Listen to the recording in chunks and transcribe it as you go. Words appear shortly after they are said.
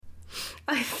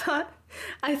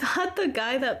I thought the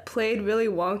guy that played Willy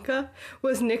Wonka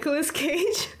was Nicolas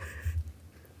Cage.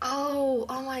 Oh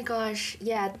my gosh.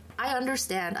 Yeah, I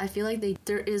understand. I feel like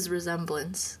there is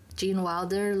resemblance. Gene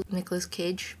Wilder, Nicolas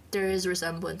Cage, there is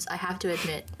resemblance, I have to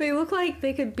admit. They look like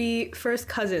they could be first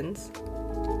cousins.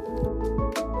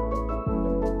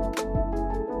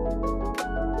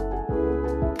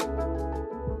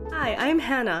 Hi, I'm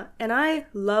Hannah, and I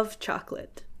love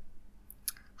chocolate.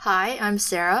 Hi, I'm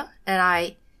Sarah, and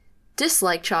I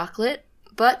dislike chocolate,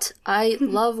 but I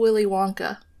love Willy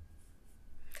Wonka.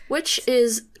 Which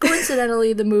is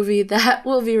coincidentally the movie that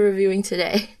we'll be reviewing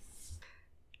today.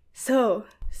 So,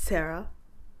 Sarah,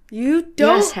 you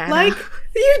don't Yes, Hannah. like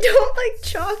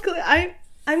chocolate.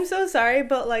 I'm so sorry,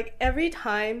 but like every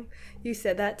time you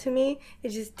said that to me, it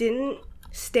just didn't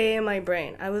stay in my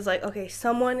brain. I was like, okay,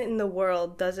 someone in the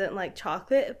world doesn't like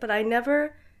chocolate, but I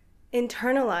never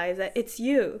internalized that it's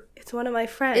you. It's one of my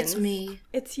friends. It's me.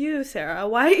 It's you, Sarah.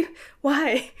 Why?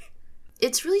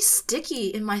 It's really sticky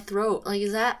in my throat. Like,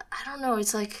 I don't know,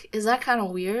 is that kind of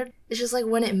weird? It's just like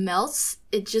when it melts,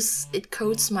 it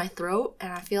coats my throat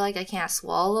and I feel like I can't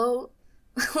swallow.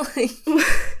 Like,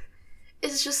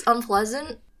 it's just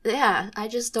unpleasant. Yeah, I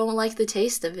just don't like the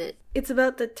taste of it. It's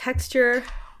about the texture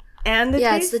and the taste?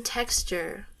 Yeah, it's the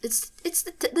texture. It's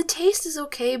the taste is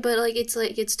okay, but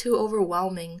it's too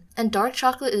overwhelming. And dark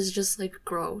chocolate is just like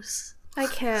gross. I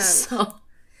can't. So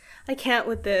I can't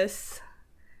with this.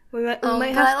 We might but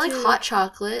have I like hot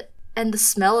chocolate and the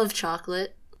smell of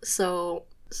chocolate, so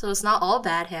it's not all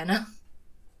bad, Hannah.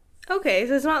 Okay,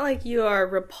 so it's not like you are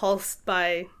repulsed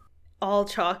by all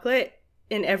chocolate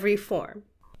in every form.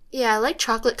 Yeah, I like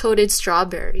chocolate-coated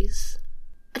strawberries.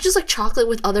 I just like chocolate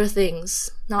with other things,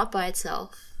 not by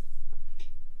itself,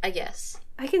 I guess.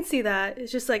 I can see that.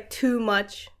 It's just like too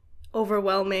much,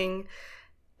 overwhelming.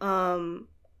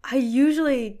 I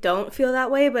usually don't feel that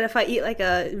way, but if I eat like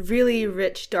a really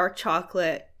rich dark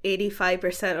chocolate,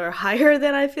 85% or higher,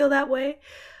 then I feel that way.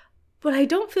 But I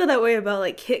don't feel that way about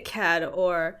like Kit Kat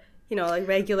or, like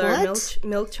regular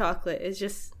milk chocolate. It's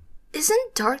just...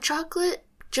 Isn't dark chocolate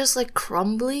just like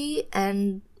crumbly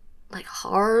and like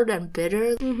hard and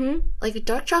bitter? Mm-hmm. Like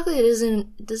dark chocolate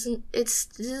it doesn't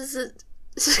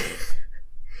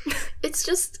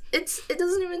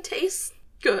even taste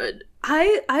good.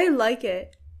 I like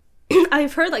it.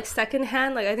 I've heard like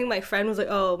secondhand, like I think my friend was like,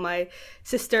 oh, my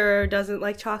sister doesn't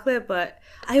like chocolate, but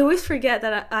I always forget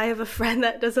that I have a friend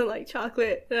that doesn't like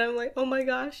chocolate, and I'm like, oh my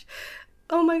gosh,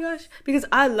 because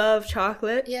I love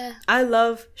chocolate. Yeah. I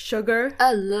love sugar.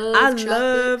 I love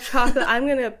chocolate. I'm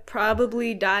gonna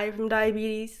probably die from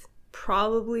diabetes.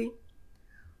 Probably.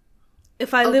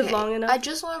 If I live long enough. I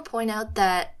just want to point out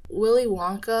that Willy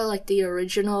Wonka, like the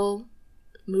original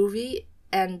movie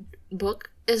and book,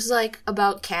 is like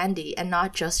about candy and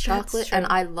not just chocolate, and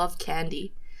I love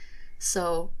candy.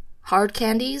 So hard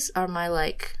candies are my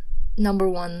like number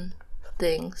one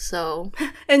thing. So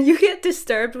and you get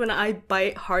disturbed when I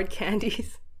bite hard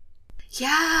candies.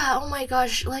 Yeah, oh my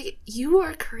gosh, like you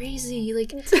are crazy.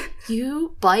 Like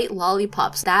you bite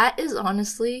lollipops.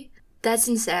 That's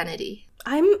insanity.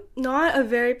 I'm not a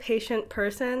very patient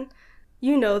person.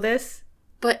 You know this.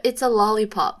 But it's a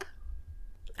lollipop.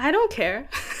 I don't care.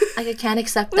 Like, I can't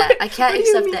accept that. I can't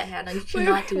accept that, Hannah. You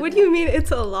cannot do that. What do you mean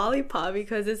it's a lollipop?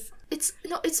 Because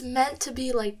it's meant to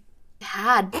be, like,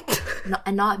 had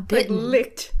and not bitten. Like,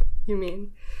 licked, you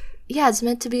mean? Yeah, it's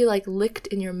meant to be, like, licked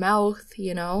in your mouth,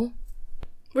 you know?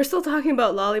 We're still talking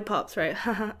about lollipops, right?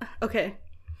 Okay.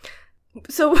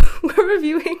 So, we're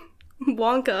reviewing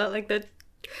Wonka, like, the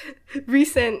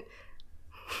recent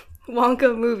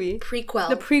Wonka movie. Prequel.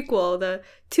 The prequel, the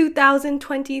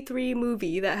 2023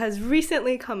 movie that has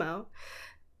recently come out.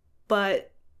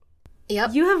 But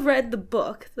you have read the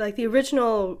book, like the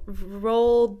original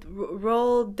Roald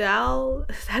Dahl,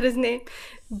 is that his name?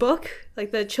 Book?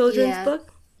 Like the children's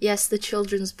book? Yes, the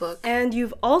children's book. And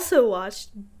you've also watched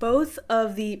both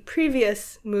of the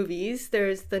previous movies.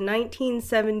 There's the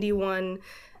 1971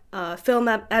 film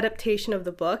adaptation of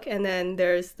the book, and then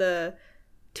there's the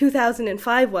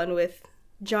 2005 one with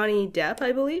Johnny Depp,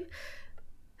 I believe.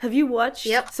 Have you watched?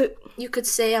 Yep. So you could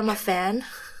say I'm a fan.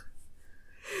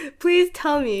 Please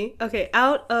tell me, okay,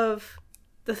 out of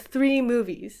the three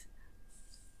movies,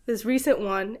 this recent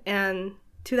one and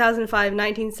 2005,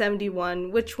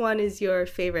 1971, which one is your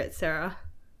favorite, Sarah?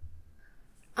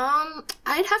 I'd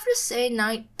have to say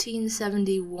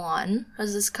 1971,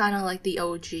 because it's kind of like the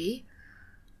OG.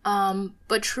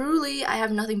 But truly, I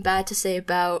have nothing bad to say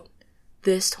about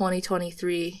this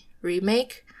 2023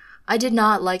 remake. I did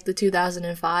not like the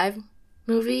 2005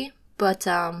 movie, but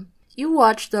you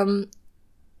watch them,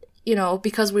 you know,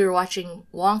 because we were watching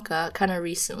Wonka kind of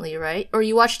recently, right? Or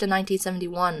you watched the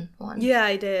 1971 one. Yeah,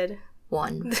 I did.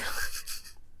 One.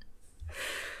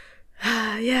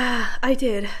 Yeah, I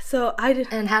did. So I did.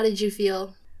 And how did you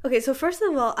feel? Okay, so first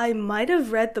of all, I might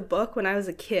have read the book when I was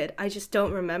a kid. I just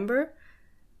don't remember.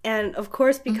 And of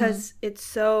course, because it's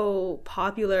so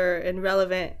popular and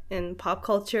relevant in pop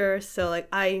culture, so like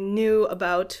I knew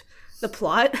about the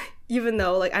plot, even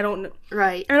though like I don't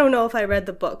know if I read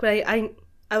the book, but I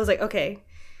was like, okay,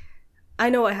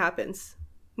 I know what happens,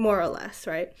 more or less,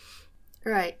 right?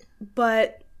 Right.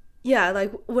 But yeah,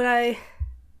 like when I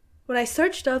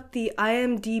searched up the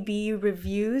IMDb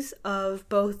reviews of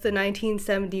both the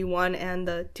 1971 and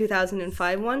the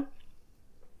 2005 one,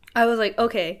 I was like,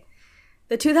 okay,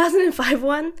 the 2005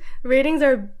 one, ratings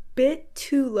are a bit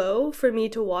too low for me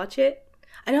to watch it.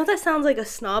 I know that sounds like a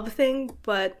snob thing,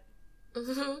 but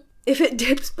if it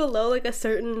dips below like a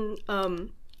certain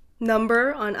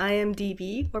number on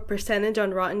IMDb or percentage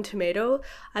on Rotten Tomato,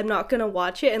 I'm not gonna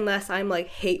watch it unless I'm like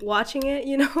hate watching it,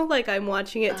 you know? Like I'm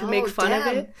watching it to make fun of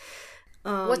it.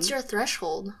 What's your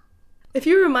threshold? If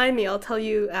you remind me, I'll tell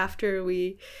you after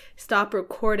we stop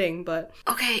recording, but...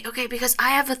 Okay, because I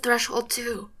have a threshold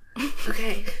too.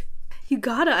 Okay. You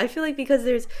gotta. I feel like because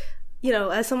there's, you know,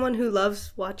 as someone who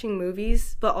loves watching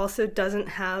movies, but also doesn't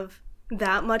have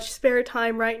that much spare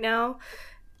time right now,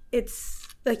 it's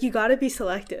like you gotta be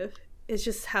selective. It's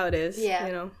just how it is, you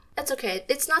know? That's okay.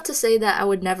 It's not to say that I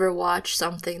would never watch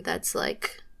something that's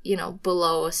like, you know,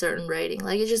 below a certain rating.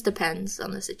 Like, it just depends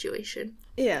on the situation.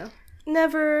 Yeah.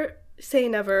 Never say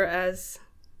never, as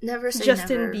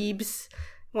Justin Biebs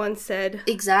once said.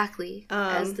 Exactly.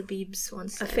 As the Biebs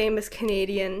once said. A famous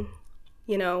Canadian.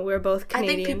 You know, we're both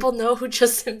Canadian. I think people know who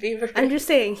Justin Bieber is. I'm just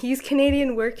saying, he's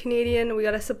Canadian, we're Canadian, we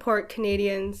gotta support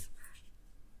Canadians.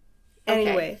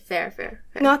 Anyway. Okay, fair.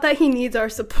 Not that he needs our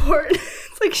support.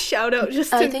 It's like, shout out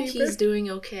Justin Bieber. I think he's doing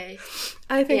okay.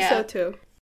 I think so too.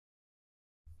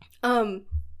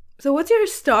 So what's your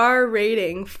star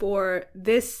rating for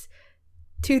this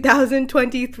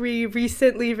 2023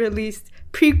 recently released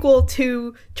prequel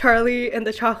to Charlie and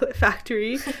the Chocolate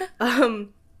Factory?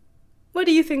 What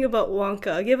do you think about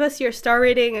Wonka? Give us your star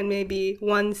rating and maybe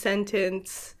one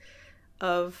sentence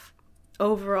of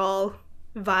overall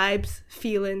vibes,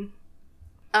 feeling.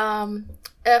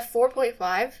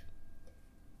 4.5.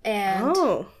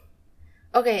 And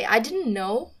okay, I didn't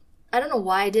know. I don't know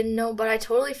why I didn't know, but I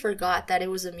totally forgot that it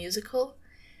was a musical.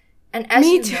 And as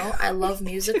you know, I love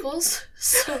musicals.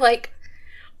 So like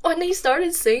when they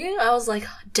started singing, I was like,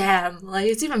 damn, like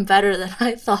it's even better than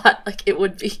I thought like it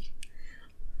would be.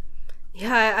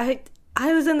 Yeah,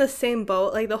 I was in the same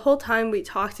boat. Like the whole time we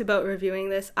talked about reviewing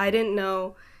this, I didn't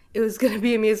know it was going to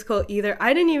be a musical either.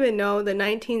 I didn't even know the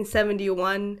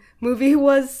 1971 movie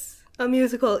was a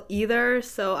musical either,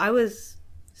 so I was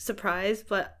surprised,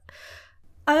 but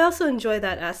I also enjoy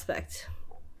that aspect.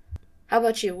 How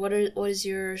about you? What is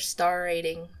your star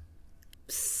rating?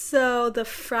 So the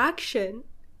fraction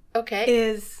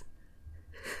is...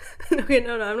 Okay,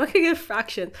 no, I'm not going to give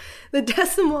fractions. The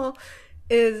decimal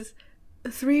is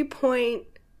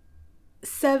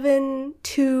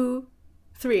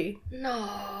 3.723.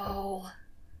 No.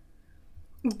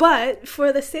 But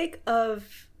for the sake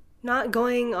of not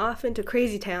going off into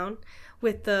crazy town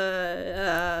with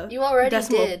the you already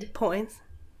decimal did points.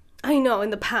 I know, in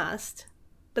the past.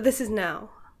 But this is now.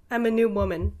 I'm a new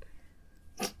woman.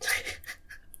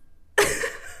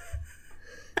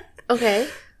 Okay.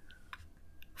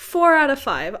 4 out of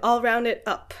 5. I'll round it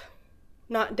up,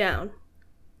 not down.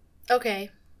 Okay.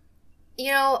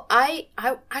 You know, I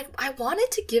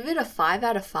wanted to give it a 5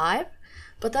 out of 5,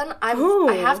 but then I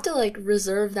have to like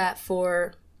reserve that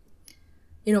for,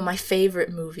 you know, my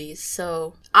favorite movies.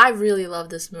 So I really love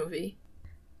this movie.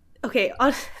 Okay,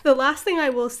 the last thing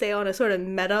I will say on a sort of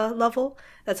meta level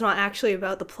that's not actually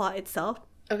about the plot itself,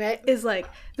 is like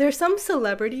there's some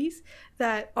celebrities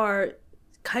that are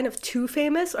kind of too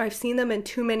famous, or I've seen them in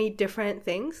too many different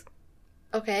things.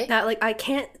 Okay. That like I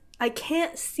can't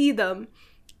see them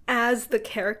as the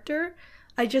character.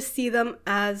 I just see them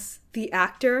as the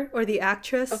actor or the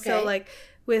actress. Okay. So like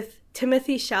with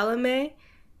Timothée Chalamet,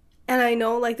 and I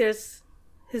know like there's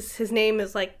his name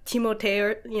is like Timothée,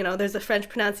 or you know, there's a French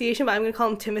pronunciation, but I'm gonna call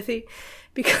him Timothy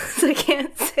because I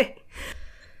can't say.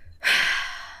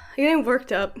 I'm getting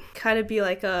worked up. Kind of be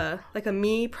like a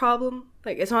me problem.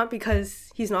 Like it's not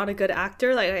because he's not a good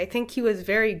actor. Like I think he was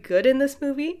very good in this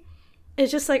movie.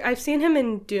 It's just like I've seen him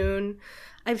in Dune.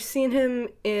 I've seen him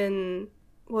in,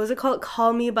 what was it called?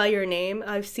 Call Me By Your Name.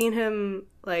 I've seen him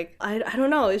like I don't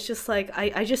know. It's just like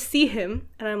I just see him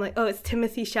and I'm like, oh, it's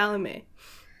Timothée Chalamet.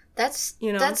 That's,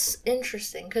 you know, that's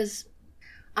interesting because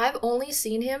I've only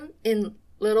seen him in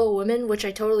Little Women, which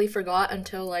I totally forgot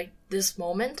until, like, this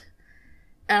moment.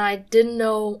 And I didn't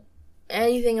know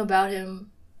anything about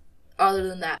him other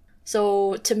than that.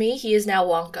 So, to me, he is now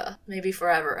Wonka. Maybe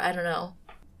forever. I don't know.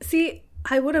 See,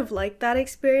 I would have liked that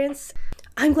experience.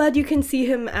 I'm glad you can see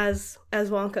him as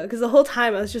Wonka, because the whole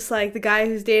time I was just like, the guy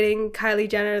who's dating Kylie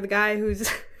Jenner, the guy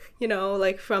who's, you know,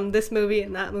 like from this movie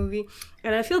and that movie.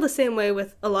 And I feel the same way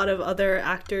with a lot of other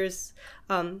actors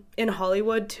in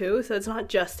Hollywood too, so it's not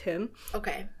just him.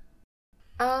 Okay.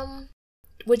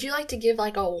 Would you like to give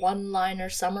like a one-liner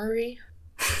summary?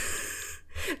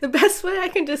 The best way I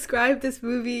can describe this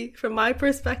movie from my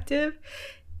perspective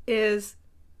is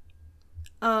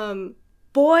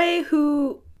boy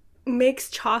who makes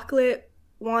chocolate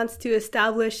wants to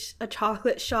establish a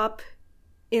chocolate shop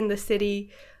in the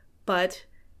city, but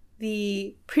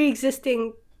the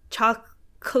pre-existing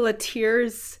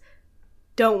chocolatiers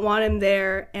don't want him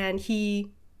there, and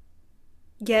he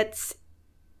gets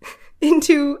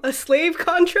into a slave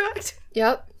contract.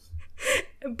 Yep.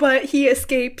 But he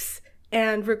escapes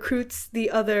and recruits the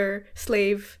other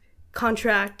slave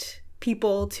contract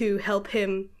people to help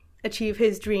him achieve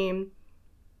his dream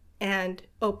and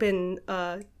open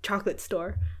a chocolate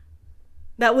store.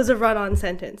 That was a run-on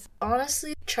sentence.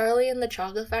 Honestly, Charlie and the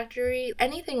Chocolate Factory,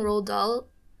 anything Roald Dahl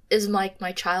is like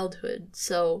my childhood.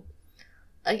 So,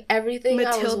 like, everything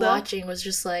Matilda. I was watching was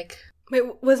just like...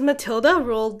 Wait, was Matilda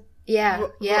Roald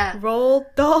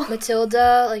Dahl?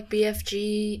 Matilda, like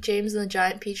BFG, James and the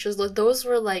Giant Peach, those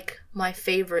were like my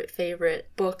favorite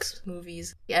books,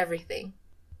 movies, everything.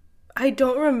 I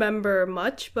don't remember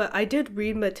much, but I did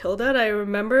read Matilda, and I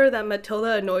remember that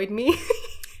Matilda annoyed me.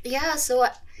 Yeah, so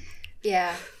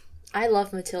I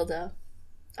love Matilda.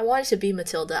 I wanted to be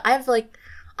Matilda.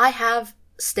 I have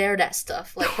stared at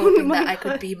stuff, like hoping that I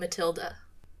could be Matilda.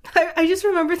 I just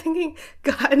remember thinking,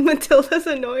 God, Matilda's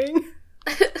annoying.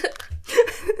 And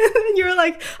then you were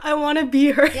like, I want to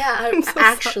be her. Yeah, I'm so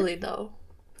actually, though.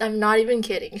 I'm not even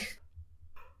kidding.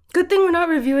 Good thing we're not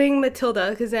reviewing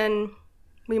Matilda, because then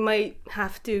we might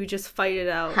have to just fight it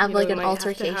out. Have like an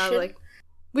altercation?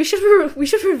 We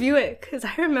should review it, because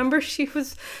I remember she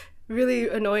was really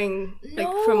annoying,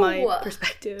 from my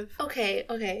perspective. Okay.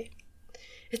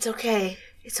 It's okay.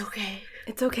 It's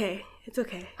okay.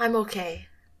 I'm okay.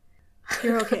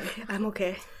 You're okay. I'm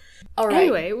okay. All right.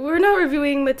 Anyway, we're not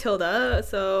reviewing Matilda,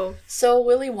 so... So,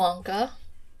 Willy Wonka.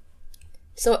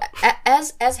 So,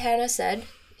 as Hannah said,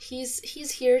 he's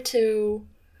here to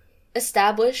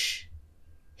establish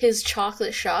his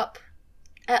chocolate shop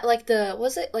at, like,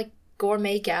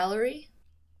 Gourmet Gallery?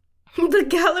 The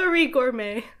Gallery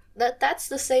Gourmet. That's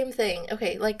the same thing.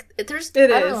 Okay, like, I don't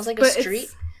know, it's like a street.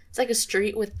 It's like a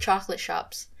street with chocolate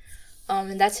shops.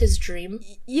 And that's his dream.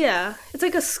 Yeah, it's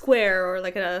like a square or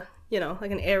like a...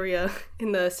 like an area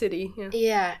in the city.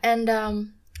 Yeah, and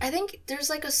I think there's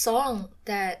like a song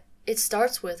that it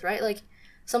starts with, right? Like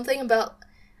something about,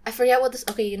 I forget what this,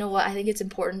 okay, you know what? I think it's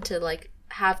important to like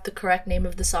have the correct name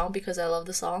of the song because I love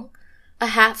the song. A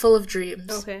Hat Full of Dreams.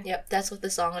 Okay. Yep, that's what the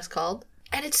song is called.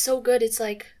 And it's so good. It's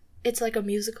like a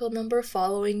musical number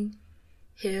following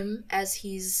him as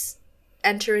he's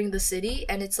entering the city,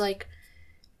 and it's like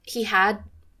he had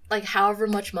like however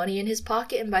much money in his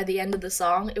pocket, and by the end of the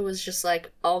song it was just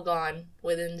like all gone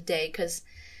within the day because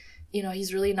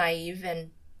he's really naive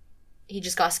and he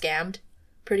just got scammed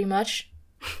pretty much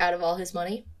out of all his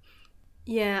money.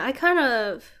 Yeah, I kind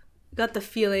of got the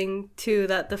feeling too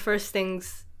that the first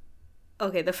things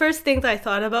I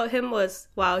thought about him was,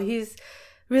 wow, he's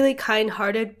really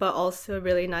kind-hearted but also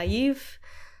really naive,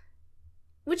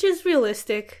 which is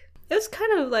realistic. It was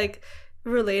kind of like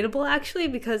relatable actually,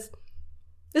 because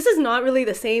this is not really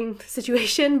the same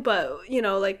situation, but,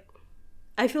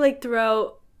 I feel like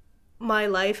throughout my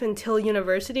life until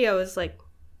university, I was,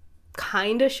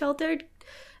 kind of sheltered.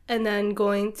 And then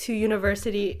going to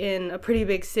university in a pretty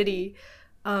big city,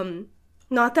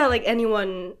 not that,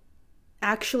 anyone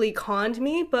actually conned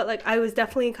me, but, I was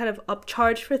definitely kind of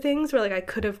upcharged for things where, I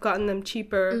could have gotten them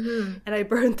cheaper. Mm-hmm. And I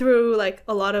burned through,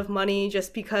 a lot of money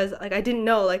just because, I didn't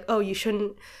know, oh, you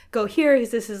shouldn't go here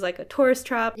because this is, a tourist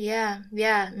trap. Yeah,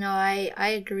 no, I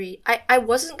agree. I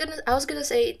was gonna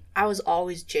say I was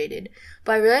always jaded,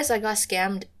 but I realized I got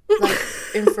scammed,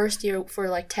 in first year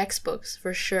for, textbooks,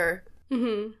 for sure.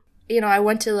 Mm-hmm. I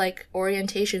went to,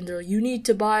 orientation, they're like, you need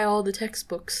to buy all the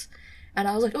textbooks. And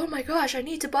I was like, oh my gosh, I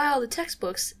need to buy all the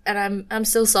textbooks. And I'm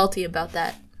still salty about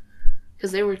that.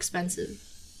 Because they were expensive.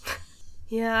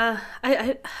 Yeah,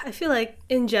 I feel like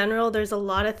in general, there's a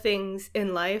lot of things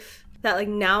in life that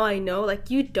now I know,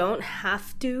 you don't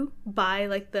have to buy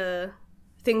the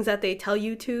things that they tell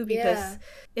you to, because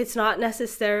it's not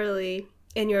necessarily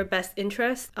in your best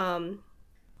interest.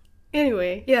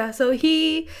 Anyway, yeah, so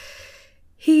he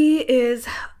is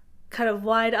kind of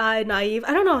wide-eyed, naive.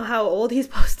 I don't know how old he's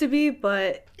supposed to be,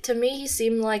 but to me he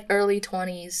seemed like early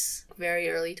 20s, very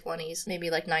early 20s, maybe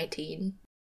like 19.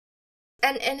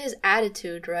 And his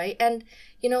attitude, right? And,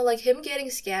 you know, like him getting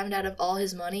scammed out of all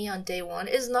his money on day one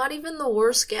is not even the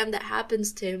worst scam that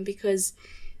happens to him because,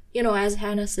 you know, as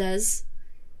Hannah says,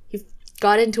 he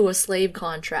got into a slave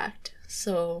contract.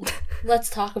 So let's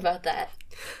talk about that.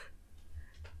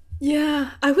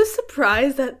 Yeah, I was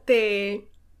surprised that they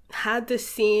had this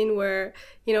scene where,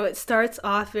 you know, it starts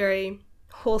off very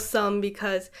wholesome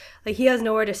because, like, he has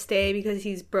nowhere to stay because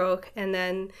he's broke. And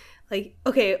then, like,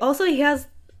 okay, also he has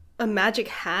a magic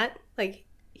hat. Like,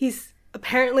 he's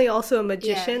apparently also a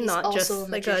magician, not just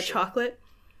like a chocolate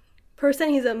person.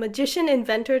 He's a magician,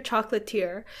 inventor,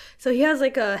 chocolatier. So he has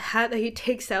like a hat that he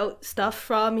takes out stuff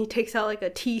from. He takes out like a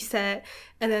tea set,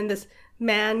 and then this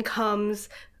man comes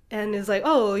and is like,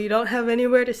 oh, you don't have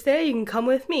anywhere to stay? You can come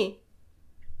with me.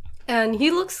 And he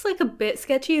looks like a bit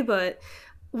sketchy, but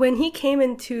when he came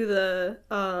into the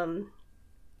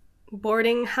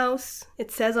boarding house,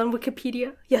 it says on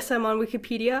Wikipedia, yes, I'm on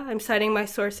Wikipedia, I'm citing my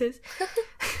sources,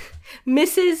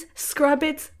 Mrs.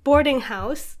 Scrubbett's boarding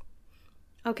house.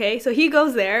 Okay, so he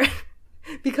goes there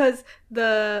because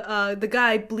the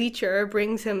guy Bleacher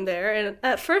brings him there, and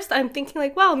at first I'm thinking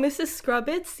like, wow, Mrs.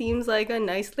 Scrubbett seems like a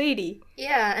nice lady.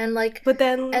 Yeah, and like, but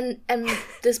then and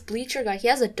this Bleacher guy, he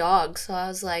has a dog, so I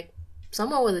was like,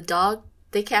 someone with a dog,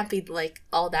 they can't be like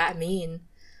all that mean.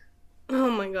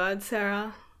 Oh my God,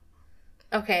 Sarah.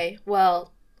 Okay,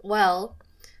 well,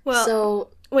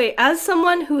 so wait, as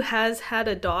someone who has had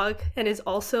a dog and is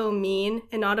also mean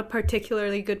and not a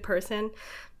particularly good person,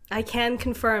 I can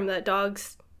confirm that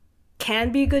dogs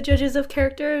can be good judges of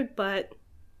character, but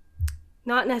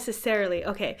not necessarily.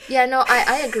 Okay. Yeah, no,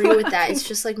 I agree with that. It's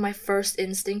just like my first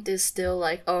instinct is still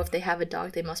like, oh, if they have a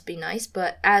dog, they must be nice.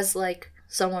 But as like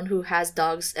someone who has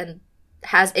dogs and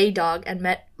has a dog and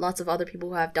met lots of other people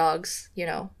who have dogs, you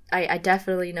know, I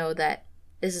definitely know that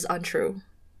this is untrue.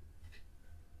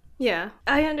 Yeah,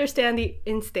 I understand the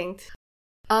instinct.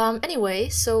 Anyway,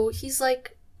 so he's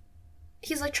like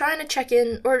trying to check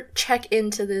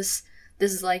into this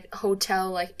like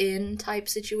hotel, like inn type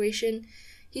situation.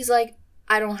 He's like,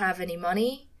 I don't have any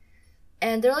money.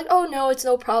 And they're like, oh no, it's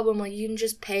no problem. Like, you can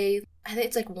just pay, I think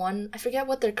it's like I forget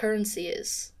what their currency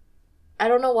is. I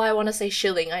don't know why I want to say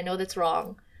shilling. I know that's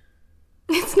wrong.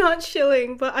 It's not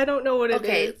shilling, but I don't know what it is.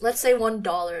 Okay, let's say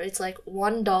 $1. It's like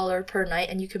 $1 per night,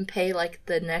 and you can pay like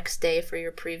the next day for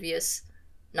your previous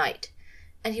night.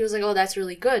 And he was like, oh, that's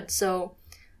really good. So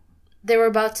they were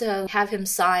about to have him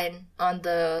sign on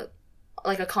a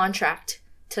contract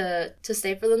to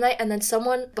stay for the night, and then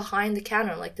someone behind the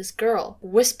counter, like this girl,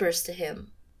 whispers to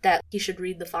him that he should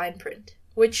read the fine print,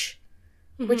 which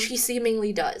he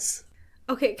seemingly does.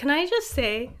 Okay, can I just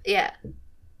say? Yeah.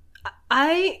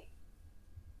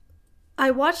 I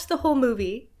watched the whole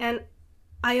movie, and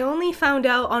I only found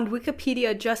out on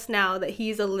Wikipedia just now that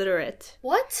he's illiterate.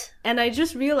 What? And I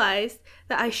just realized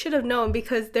that I should have known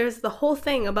because there's the whole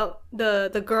thing about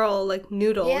the girl, like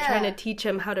Noodle, trying to teach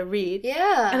him how to read.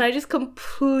 Yeah. And I just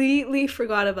completely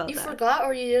forgot about that. You forgot,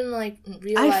 or you didn't, like,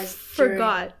 realize? I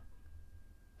forgot.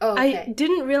 Oh, okay. I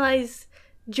didn't realize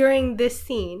during this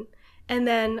scene, and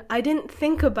then I didn't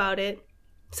think about it,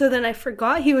 so then I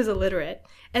forgot he was illiterate.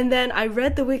 And then I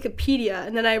read the Wikipedia,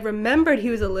 and then I remembered he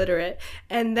was illiterate,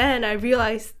 and then I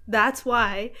realized that's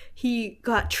why he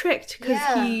got tricked, because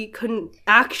he couldn't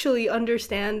actually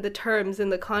understand the terms in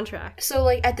the contract. So,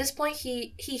 like, at this point,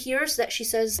 he hears that she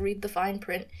says, read the fine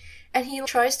print, and he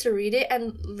tries to read it,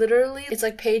 and literally, it's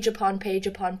like page upon page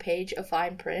upon page of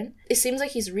fine print. It seems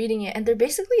like he's reading it, and they're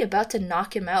basically about to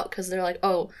knock him out, because they're like,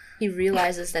 oh, he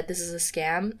realizes that this is a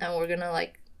scam, and we're gonna,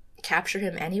 like, capture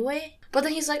him anyway. But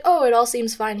then he's like, oh, it all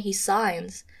seems fine. He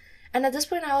signs. And at this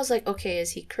point, I was like, okay,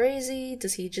 is he crazy?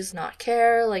 Does he just not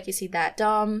care? Like, is he that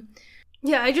dumb?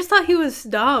 Yeah, I just thought he was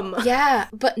dumb. Yeah,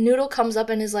 but Noodle comes up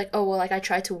and is like, oh, well, like, I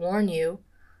tried to warn you.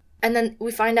 And then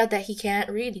we find out that he can't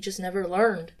read. He just never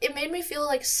learned. It made me feel,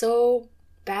 like, so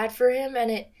bad for him,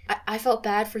 and I felt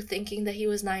bad for thinking that he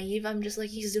was naive. I'm just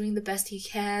like, he's doing the best he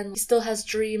can. He still has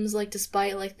dreams, like,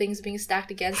 despite, like, things being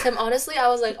stacked against him. Honestly, I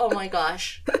was like, oh my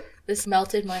gosh. This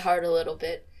melted my heart a little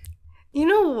bit. You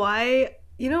know why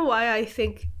I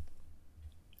think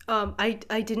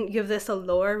I didn't give this a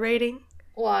lower rating?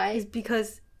 Why? Is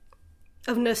because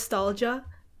of nostalgia,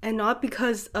 and not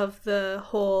because of the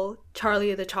whole Charlie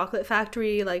and the Chocolate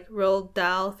Factory, like, Roald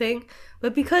Dahl thing,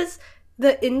 but because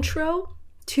the intro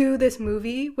to this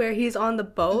movie where he's on the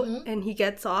boat and he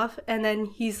gets off, and then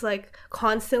he's like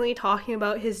constantly talking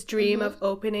about his dream of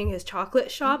opening his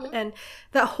chocolate shop, and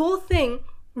that whole thing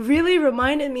really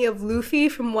reminded me of Luffy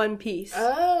from One Piece.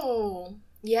 Oh,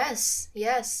 yes.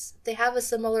 They have a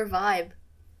similar vibe.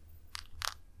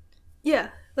 Yeah,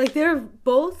 like they're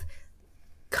both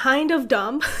kind of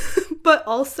dumb, but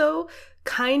also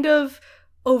kind of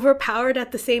overpowered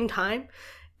at the same time,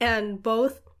 and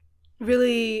both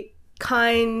really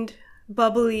kind,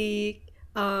 bubbly,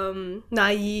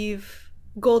 naive,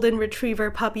 golden retriever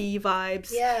puppy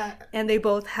vibes. Yeah. And they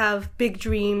both have big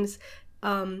dreams.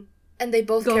 And they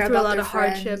both go care through about a lot their of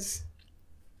friends. hardships.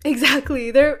 Exactly.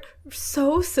 They're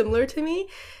so similar to me.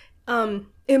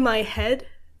 In my head,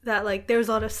 that like there's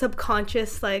a lot of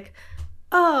subconscious like,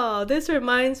 oh, this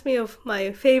reminds me of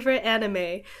my favorite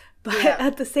anime. But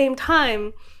at the same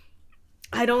time,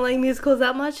 I don't like musicals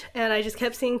that much, and I just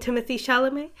kept seeing Timothée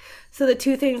Chalamet. So the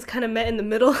two things kind of met in the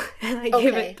middle, and I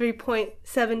gave it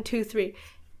 3.723.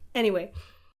 Anyway.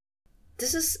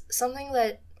 This is something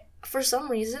that, for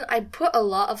some reason, I put a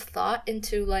lot of thought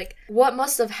into, like, what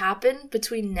must have happened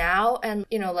between now and,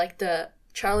 you know, like, the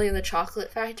Charlie and the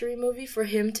Chocolate Factory movie for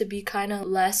him to be kind of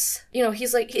less, you know,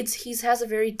 he's like, he has a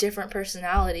very different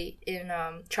personality in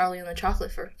Charlie and the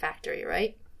Chocolate Factory,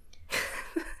 right?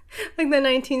 Like the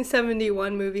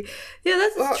 1971 movie. Yeah,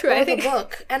 that's true. Or the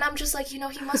book. And I'm just like, you know,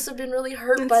 he must have been really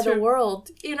hurt by the world,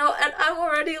 you know, and I'm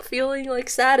already feeling like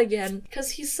sad again.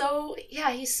 Because he's so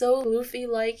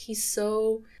Luffy-like, he's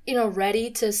so, you know,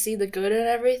 ready to see the good in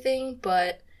everything,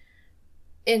 but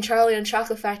in Charlie and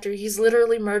Chocolate Factory, he's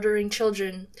literally murdering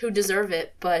children who deserve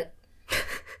it, but,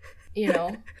 you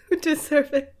know.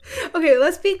 Deserve it. Okay,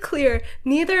 let's be clear.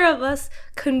 Neither of us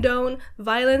condone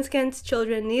violence against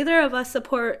children. Neither of us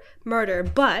support murder.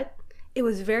 But it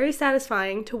was very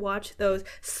satisfying to watch those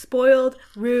spoiled,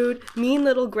 rude, mean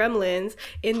little gremlins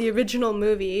in the original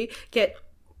movie get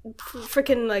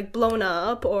freaking like blown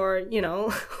up, or, you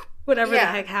know, whatever the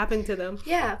heck happened to them.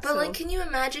 Yeah, but like, can you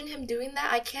imagine him doing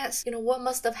that? I can't, you know, what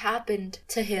must have happened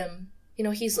to him? You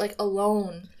know, he's, like,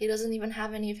 alone. He doesn't even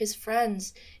have any of his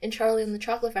friends in Charlie and the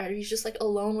Chocolate Factory. He's just, like,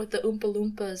 alone with the Oompa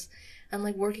Loompas and,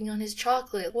 like, working on his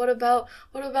chocolate. What about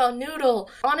Noodle?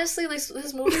 Honestly,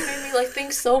 this movie made me, like,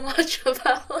 think so much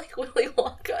about, like, Willy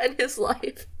Wonka and his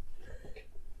life.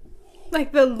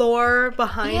 Like, the lore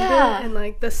behind it and,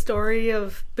 like, the story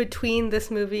of between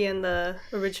this movie and the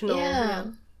original. Yeah.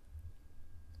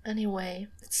 Anyway,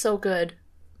 it's so good.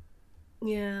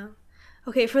 Yeah.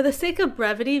 Okay, for the sake of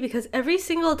brevity, because every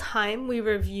single time we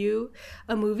review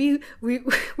a movie,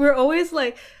 we're always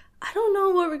like, I don't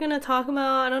know what we're going to talk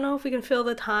about. I don't know if we can fill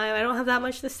the time. I don't have that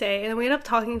much to say. And then we end up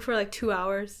talking for like 2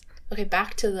 hours. Okay,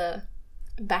 back to the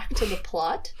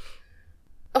plot.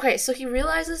 Okay, so he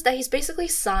realizes that he's basically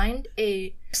signed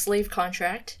a slave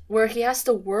contract where he has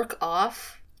to work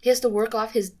off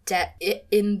his debt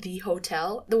in the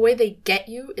hotel. The way they get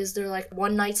you is they're like,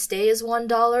 one night stay is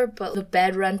 $1, but the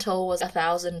bed rental was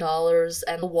 $1,000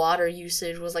 and the water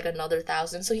usage was like another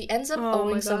 $1,000. So he ends up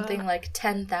owing something like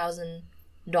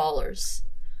 $10,000.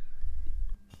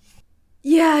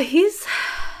 Yeah, he's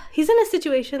in a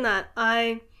situation that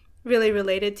I really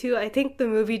related to. I think the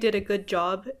movie did a good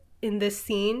job in this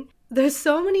scene. There's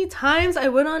so many times I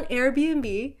went on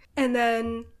Airbnb and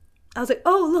then I was like,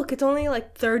 oh, look, it's only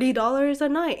like $30 a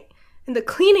night. And the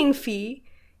cleaning fee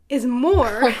is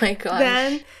more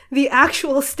than the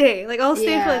actual stay. Like, I'll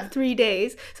stay for like 3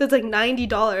 days, so it's like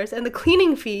 $90. And the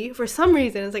cleaning fee, for some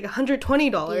reason, is like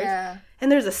 $120. Yeah.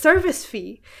 And there's a service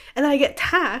fee. And then I get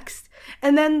taxed.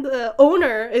 And then the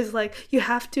owner is like, you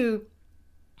have to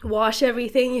wash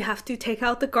everything. You have to take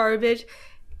out the garbage.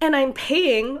 And I'm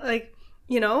paying, like,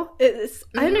 you know,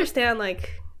 I understand, like,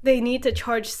 they need to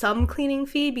charge some cleaning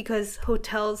fee because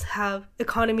hotels have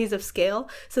economies of scale,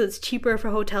 so it's cheaper for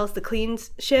hotels to clean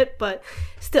shit, but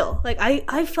still, like,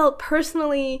 I felt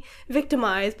personally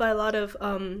victimized by a lot of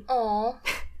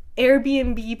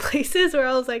Airbnb places where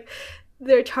I was like,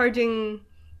 they're charging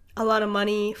a lot of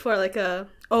money for like a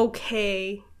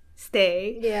okay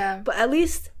stay. Yeah. But at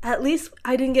least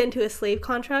I didn't get into a slave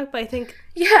contract, but I think...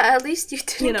 Yeah, at least you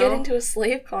didn't get into a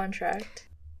slave contract.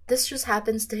 This just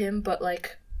happens to him, but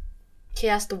like, he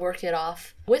has to work it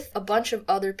off with a bunch of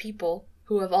other people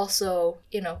who have also,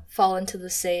 you know, fallen to the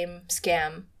same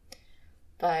scam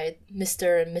by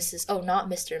Mr. and Mrs. Oh, not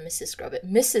Mr. and Mrs. Scrubbit.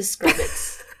 Mrs.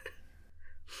 Scrubbits.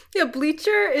 Yeah,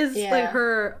 Bleacher is like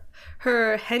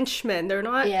her henchmen. They're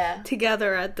not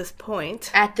together at this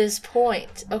point. At this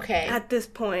point. Okay. At this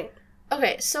point.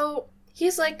 Okay, so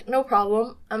he's like, no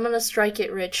problem. I'm gonna strike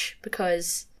it rich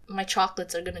because my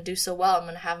chocolates are gonna do so well. I'm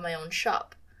gonna have my own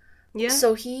shop. Yeah.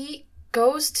 So he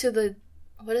goes to the,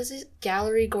 what is it?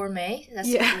 Gallery Gourmet? That's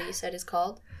Yeah. what you said it's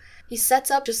called. He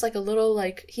sets up just like a little,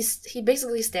 like, he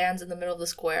basically stands in the middle of the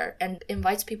square and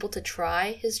invites people to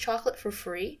try his chocolate for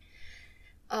free.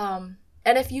 And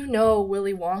if you know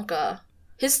Willy Wonka,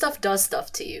 his stuff does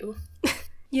stuff to you.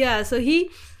 Yeah, so he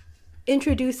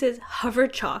introduces hover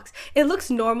chalks. It looks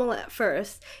normal at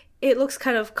first. It looks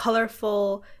kind of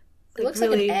colorful. It looks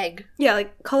like an egg. Yeah,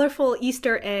 like colorful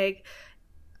Easter egg.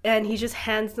 And he just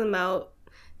hands them out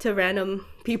to random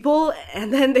people,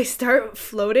 and then they start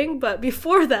floating. But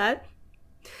before that,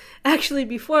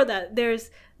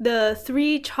 there's the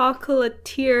 3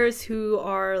 chocolatiers who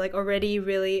are like already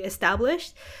really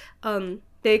established.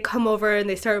 They come over and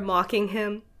they start mocking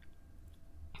him,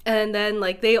 and then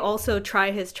like they also try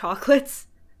his chocolates.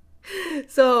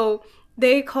 So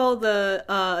they call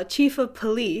the chief of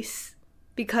police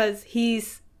because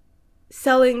he's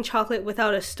selling chocolate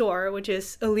without a store, which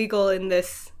is illegal in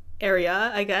this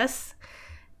area, I guess.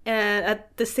 And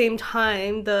at the same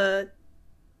time, the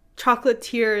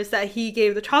chocolatiers that he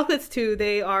gave the chocolates to,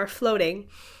 they are floating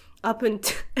up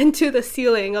into the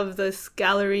ceiling of this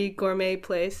Gallery Gourmet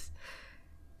place.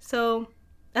 So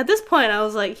at this point, I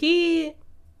was like, he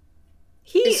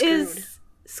is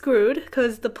screwed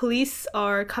because the police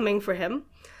are coming for him.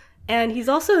 And he's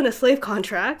also in a slave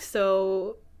contract,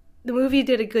 so the movie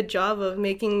did a good job of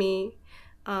making me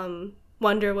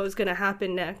wonder what was going to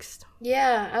happen next.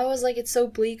 Yeah, I was like, it's so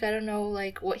bleak, I don't know,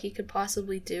 like, what he could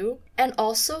possibly do. And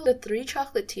also, the 3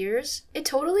 chocolatiers, it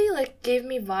totally, like, gave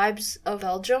me vibes of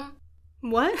Belgium.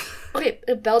 What? Okay,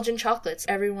 Belgian chocolates.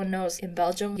 Everyone knows in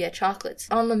Belgium, you get chocolates.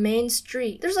 On the main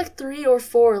street, there's like 3 or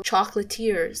 4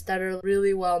 chocolatiers that are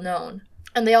really well known.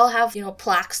 And they all have, you know,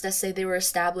 plaques that say they were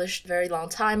established a very long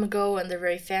time ago, and they're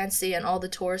very fancy, and all the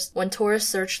tourists, when tourists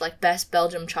search, like, best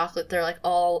Belgium chocolate, they're, like,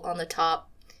 all on the top,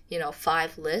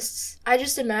 5 lists. I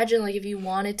just imagine, like, if you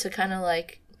wanted to kind of,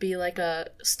 like, be, like, a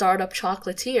startup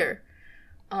chocolatier,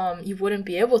 you wouldn't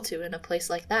be able to in a place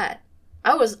like that.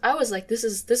 I was like, this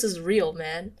is real,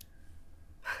 man.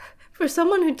 For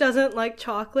someone who doesn't like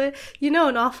chocolate, you know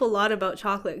an awful lot about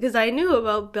chocolate. Because I knew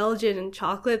about Belgian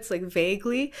chocolates, like,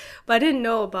 vaguely, but I didn't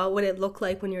know about what it looked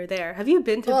like when you're there. Have you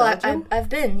been to Belgium? I've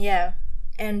been, yeah.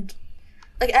 And,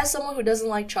 like, as someone who doesn't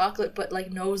like chocolate, but,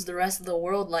 like, knows the rest of the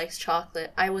world likes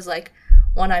chocolate, I was like,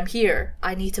 when I'm here,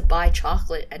 I need to buy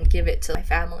chocolate and give it to my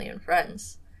family and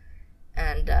friends.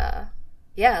 And,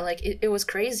 yeah, like, it was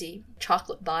crazy,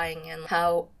 chocolate buying, and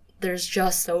how there's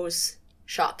just those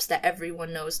shops that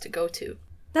everyone knows to go to.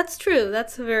 That's true.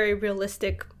 That's a very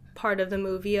realistic part of the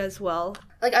movie as well.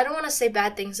 Like, I don't want to say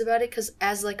bad things about it, because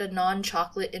as, like, a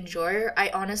non-chocolate enjoyer, I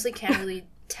honestly can't really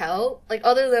tell. Like,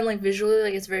 other than, like, visually,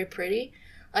 like, it's very pretty.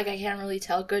 Like, I can't really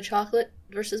tell good chocolate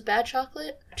versus bad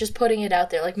chocolate. Just putting it out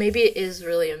there. Like, maybe it is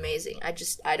really amazing.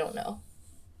 I don't know.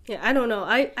 Yeah, I don't know.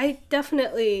 I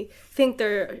definitely think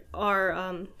there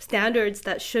are standards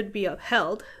that should be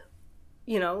upheld.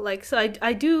 Like, so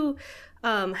I do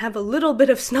have a little bit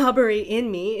of snobbery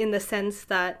in me, in the sense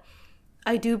that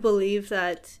I do believe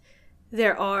that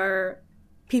there are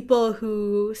people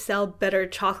who sell better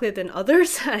chocolate than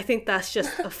others. I think that's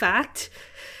just a fact.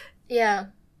 Yeah.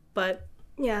 But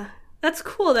yeah, that's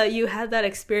cool that you had that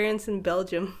experience in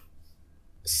Belgium.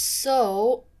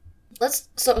 So let's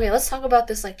talk about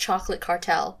this, like, chocolate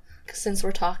cartel, since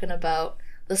we're talking about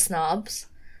the snobs.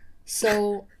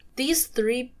 So these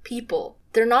 3 people,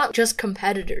 they're not just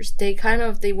competitors.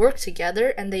 They work together,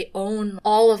 and they own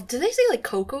all of, did they say, like,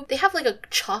 cocoa? They have, like, a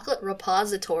chocolate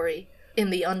repository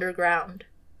in the underground.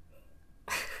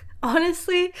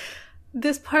 Honestly,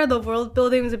 this part of the world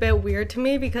building is a bit weird to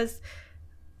me because,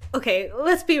 okay,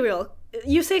 let's be real.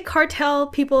 You say cartel,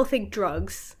 people think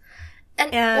drugs.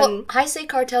 And well, I say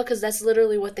cartel because that's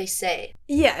literally what they say.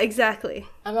 Yeah, exactly.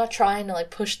 I'm not trying to,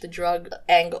 like, push the drug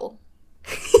angle.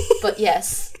 But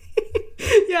yes.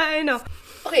 Yeah, I know.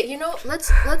 Okay,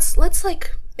 let's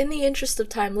like, in the interest of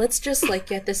time, let's just, like,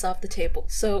 get this off the table.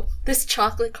 So, this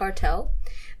chocolate cartel,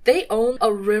 they own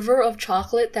a river of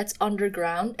chocolate that's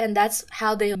underground, and that's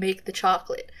how they make the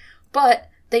chocolate. But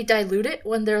they dilute it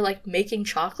when they're, like, making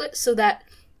chocolate so that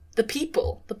the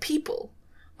people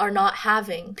are not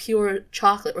having pure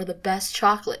chocolate or the best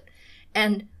chocolate.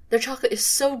 And their chocolate is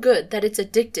so good that it's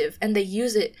addictive, and they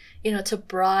use it, to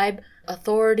bribe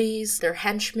authorities, their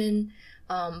henchmen,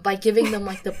 by giving them,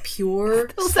 like, the pure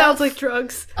stuff. Sounds like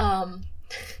drugs.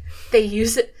 They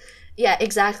use it. Yeah,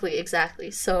 exactly.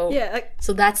 So yeah,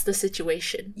 so that's the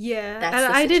situation. Yeah, that's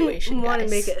and I didn't want to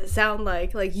make it sound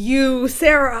like you,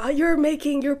 Sarah,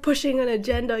 you're pushing an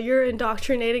agenda. You're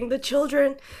indoctrinating the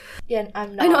children. Yeah,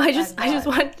 I'm not. I know. I just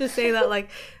wanted to say that, like,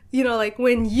 like,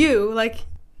 when you, like,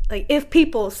 like, if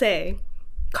people say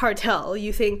cartel,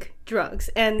 you think drugs.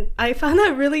 And I found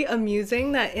that really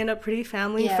amusing that in a pretty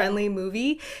family-friendly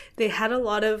movie, they had a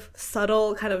lot of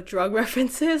subtle kind of drug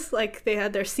references. Like, they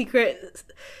had their secret,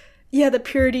 the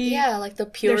purity. Yeah, like the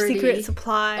purity. Their secret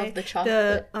supply. Of the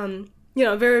chocolate.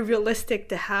 Very realistic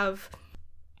to have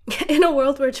in a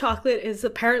world where chocolate is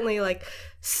apparently, like,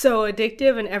 so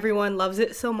addictive and everyone loves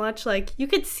it so much. Like, you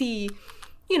could see,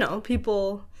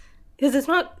 people... Because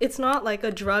it's not like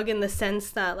a drug in the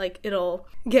sense that, like, it'll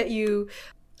get you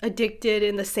addicted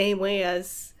in the same way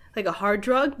as, like, a hard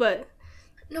drug, but...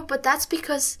 No, but that's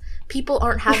because people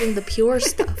aren't having the pure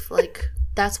stuff. Like,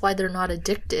 that's why they're not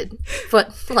addicted.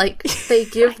 But, like, they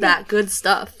give that good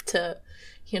stuff to,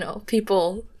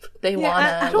 people they want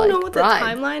to, I don't know what bribe, the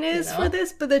timeline is for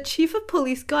this, but the chief of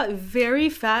police got very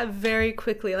fat very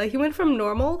quickly. Like, he went from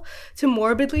normal to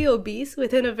morbidly obese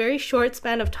within a very short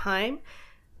span of time.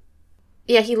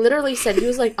 Yeah, he literally said, he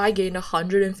was like, I gained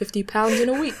 150 pounds in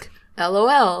a week.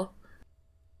 LOL.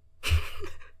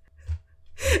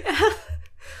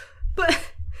 But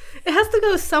it has to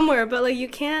go somewhere, but, like, you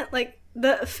can't, like,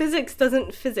 the physics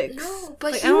doesn't physics. No,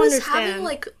 but like, he was having,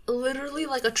 like, literally,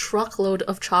 like, a truckload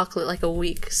of chocolate, like, a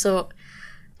week. So,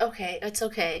 okay, it's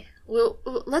okay.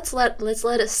 Let's let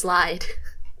it slide.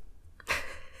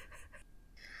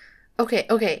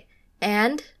 Okay.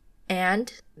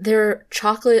 And their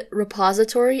chocolate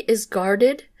repository is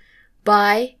guarded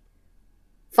by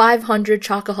 500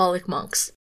 chocoholic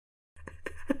monks.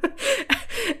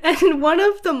 And one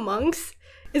of the monks,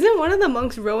 isn't one of the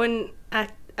monks Rowan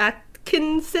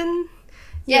Atkinson?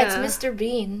 Yeah, it's Mr.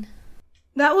 Bean.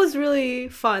 That was really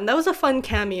fun. That was a fun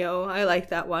cameo. I like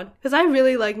that one. Because I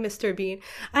really like Mr. Bean.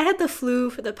 I had the flu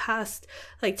for the past,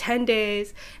 10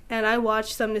 days, and I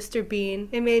watched some Mr. Bean.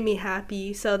 It made me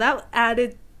happy. So that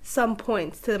added some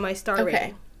points to my star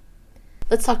rating.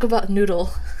 Let's talk about Noodle.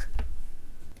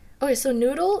 Okay, so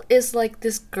Noodle is, like,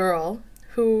 this girl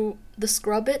who the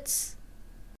Scrubbits,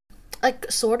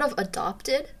 like, sort of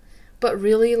adopted, but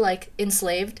really, like,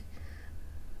 enslaved.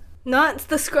 Not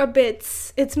the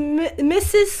Scrubbits. It's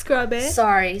Mrs. Scrubbit.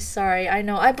 Sorry. I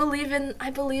know. I believe in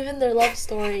their love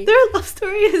story. Their love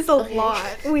story is a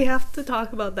lot. We have to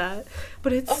talk about that.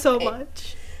 But it's so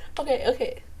much.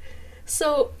 Okay.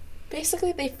 So,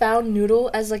 basically, they found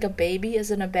Noodle as, like, a baby, as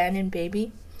an abandoned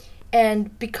baby.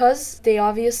 And because they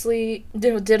obviously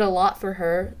did a lot for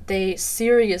her, they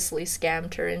seriously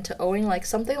scammed her into owing, like,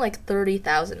 something like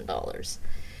 $30,000.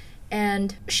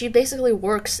 And she basically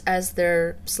works as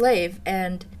their slave,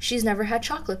 and she's never had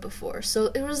chocolate before. So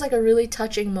it was, like, a really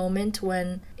touching moment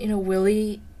when,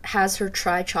 Willie has her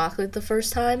try chocolate the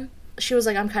first time. She was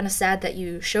like, I'm kind of sad that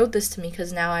you showed this to me,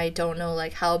 because now I don't know,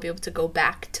 like, how I'll be able to go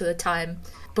back to the time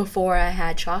before I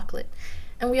had chocolate.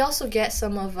 And we also get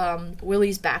some of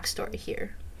Willie's backstory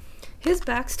here. His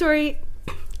backstory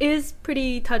is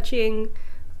pretty touching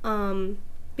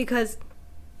because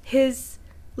his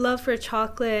love for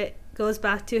chocolate goes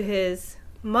back to his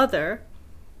mother,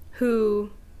 who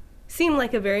seemed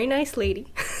like a very nice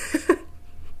lady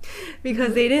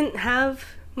because they didn't have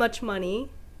much money.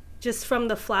 Just from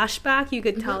the flashback, you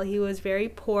could tell he was very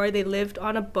poor. They lived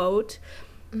on a boat.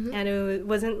 And it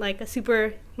wasn't like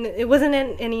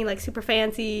any like super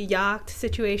fancy yacht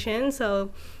situation.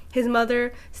 So his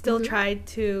mother still tried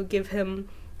to give him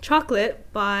chocolate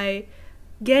by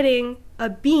getting a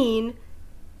bean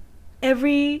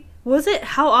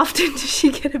how often did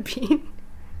she get a bean?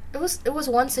 It was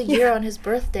once a year on his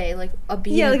birthday, like a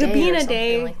bean a day. Yeah, like a bean a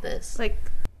day. Like this. Like,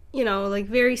 like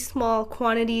very small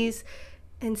quantities,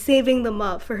 and saving them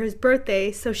up for his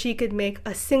birthday so she could make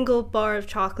a single bar of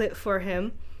chocolate for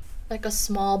him. Like a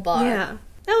small bar. Yeah.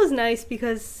 That was nice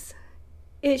because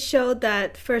it showed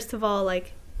that, first of all,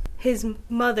 like, his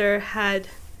mother had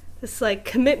this, like,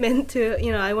 commitment to,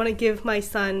 I want to give my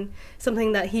son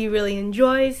something that he really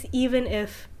enjoys, even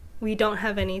if we don't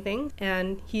have anything.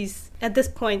 And he's, at this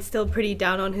point, still pretty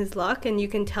down on his luck, and you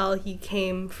can tell he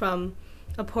came from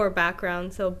a poor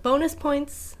background. So bonus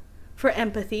points for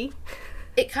empathy.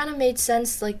 It kind of made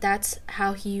sense, like, that's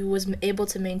how he was able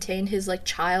to maintain his, like,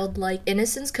 childlike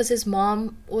innocence, because his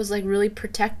mom was, like, really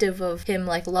protective of him,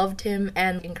 like, loved him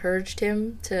and encouraged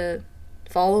him to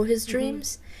follow his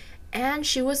dreams. And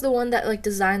she was the one that, like,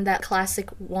 designed that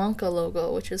classic Wonka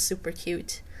logo, which is super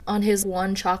cute. On his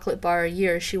one chocolate bar a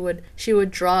year, she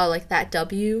would draw, like, that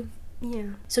W.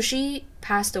 Yeah. So she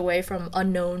passed away from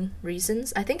unknown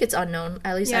reasons. I think it's unknown.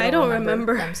 At least I don't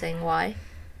remember them saying why.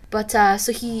 But,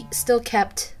 so he still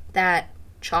kept that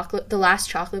chocolate, the last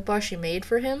chocolate bar she made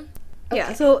for him. Okay.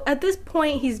 Yeah, so at this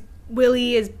point,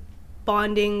 Willie is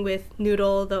bonding with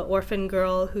Noodle, the orphan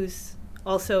girl who's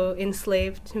also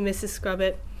enslaved to Mrs.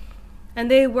 Scrubbit. And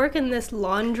they work in this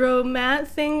laundromat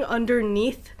thing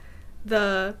underneath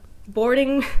the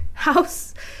boarding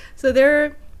house. So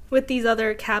they're with these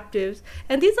other captives.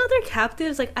 And these other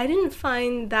captives, like, I didn't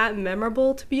find that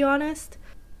memorable, to be honest.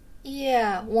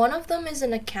 Yeah, one of them is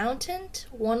an accountant,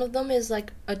 one of them is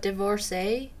like a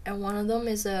divorcee, and one of them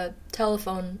is a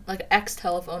telephone, like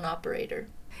ex-telephone operator.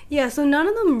 Yeah, so none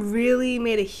of them really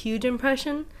made a huge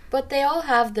impression. But they all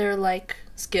have their, like,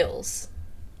 skills.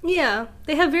 Yeah,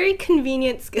 they have very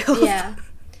convenient skills Yeah.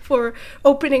 for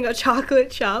opening a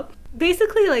chocolate shop.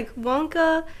 Basically, like,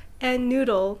 Wonka and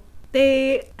Noodle,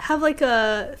 they have, like,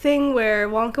 a thing where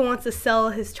Wonka wants to sell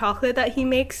his chocolate that he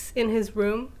makes in his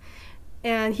room.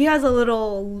 And he has a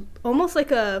little, almost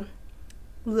like a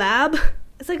lab.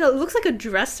 It looks like a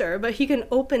dresser, but he can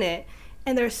open it.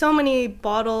 And there's so many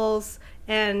bottles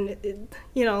and,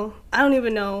 you know, I don't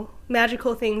even know,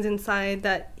 magical things inside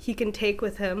that he can take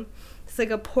with him. It's like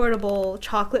a portable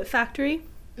chocolate factory.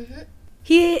 Mm-hmm.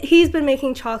 He's been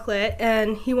making chocolate,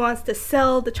 and he wants to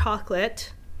sell the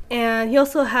chocolate. And he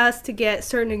also has to get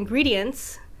certain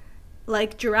ingredients,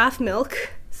 like giraffe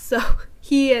milk. So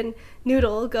he and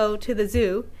Noodle go to the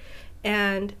zoo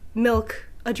and milk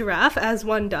a giraffe, as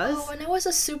one does. Oh, and it was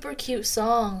a super cute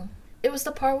song. It was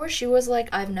the part where she was like,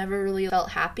 I've never really felt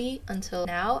happy until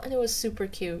now, and it was super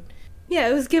cute. Yeah,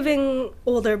 it was giving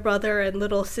older brother and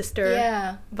little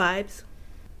sister vibes.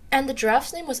 And the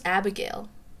giraffe's name was Abigail.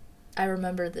 I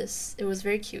remember this. It was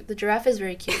very cute. The giraffe is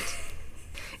very cute.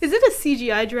 Is it a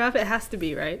CGI giraffe? It has to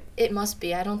be, right? It must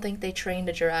be. I don't think they trained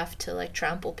a giraffe to, like,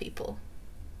 trample people.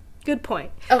 Good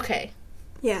point. Okay.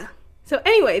 Yeah. So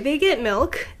anyway, they get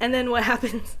milk, and then what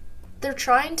happens? They're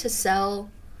trying to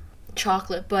sell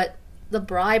chocolate, but the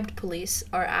bribed police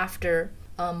are after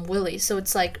Willy, so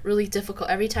it's, like, really difficult.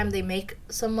 Every time they make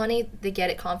some money, they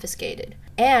get it confiscated.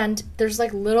 And there's,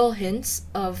 like, little hints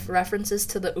of references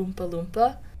to the Oompa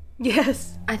Loompa.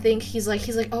 Yes. I think he's like,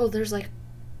 oh, there's, like,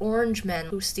 orange men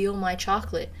who steal my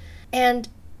chocolate. And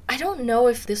I don't know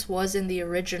if this was in the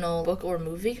original book or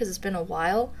movie, because it's been a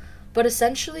while, but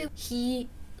essentially he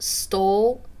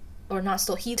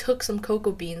he took some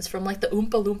cocoa beans from, like, the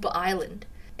Oompa Loompa Island.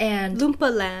 And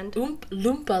Loompa Land.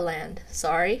 Loompa Land,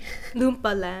 sorry.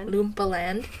 Loompa Land. Loompa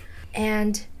Land.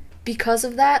 And because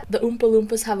of that, the Oompa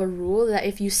Loompas have a rule that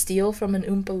if you steal from an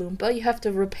Oompa Loompa, you have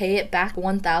to repay it back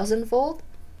 1,000-fold.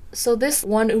 So this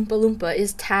one Oompa Loompa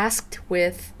is tasked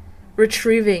with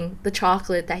retrieving the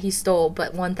chocolate that he stole,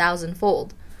 but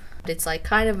 1,000-fold. It's, like,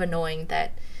 kind of annoying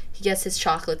that he gets his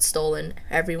chocolate stolen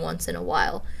every once in a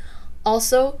while.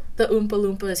 Also, the Oompa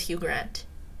Loompa is Hugh Grant.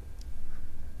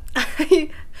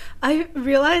 I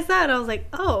realized that, and I was like,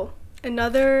 oh,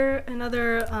 another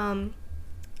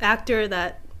actor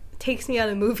that takes me out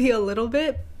of the movie a little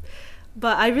bit.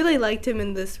 But I really liked him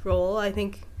in this role. I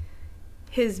think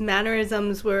his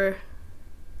mannerisms were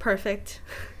perfect.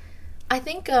 I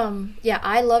think,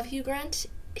 I love Hugh Grant.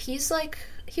 Hugh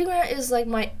Grant is, like,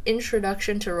 my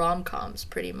introduction to rom-coms,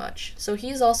 pretty much. So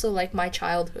he's also, like, my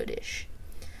childhood-ish.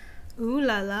 Ooh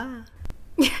la la.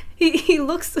 He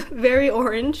looks very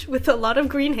orange with a lot of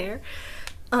green hair.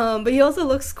 But he also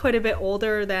looks quite a bit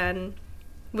older than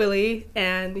Willy,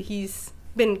 and he's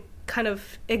been kind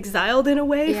of exiled in a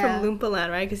way from Loompa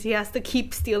Land, right? Because he has to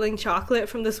keep stealing chocolate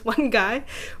from this one guy,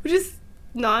 which is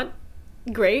not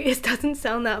great. It doesn't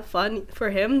sound that fun for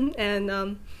him.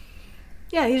 And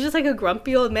he's just like a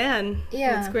grumpy old man.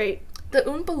 Yeah. It's great. The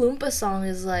Oompa Loompa song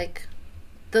is like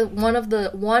one of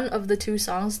the two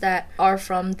songs that are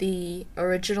from the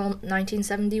original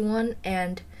 1971,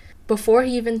 and before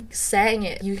he even sang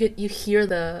it, you hear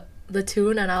the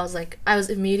tune, and I was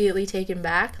immediately taken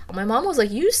back. My mom was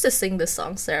like, "You used to sing this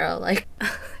song, Sarah." Like,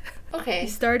 okay. He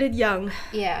started young.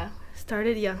 Yeah.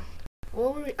 Started young.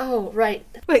 What were we? Oh, right.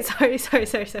 Wait, sorry.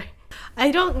 I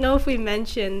don't know if we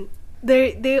mentioned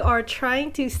they are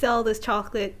trying to sell this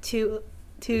chocolate to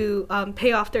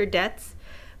pay off their debts,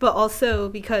 but also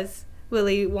because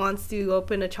Willy wants to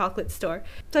open a chocolate store.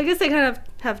 So I guess they kind of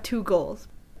have two goals.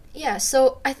 Yeah,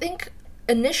 so I think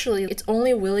initially it's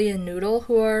only Willy and Noodle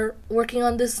who are working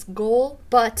on this goal,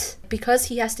 but because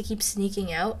he has to keep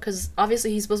sneaking out, because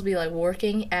obviously he's supposed to be like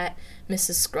working at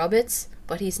Mrs. Scrubbits,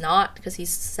 but he's not because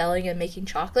he's selling and making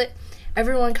chocolate,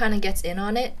 everyone kind of gets in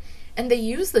on it, and they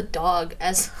use the dog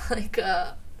as like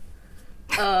a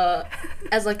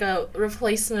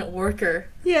replacement worker.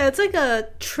 Yeah, it's like a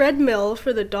treadmill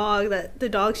for the dog that the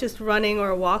dog's just running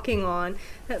or walking on.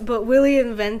 But Willy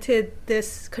invented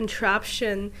this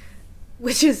contraption,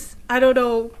 which is, I don't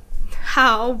know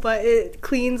how, but it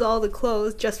cleans all the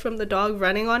clothes just from the dog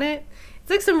running on it. It's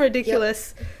like some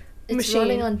ridiculous It's machine.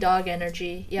 running on dog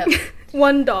energy. Yep.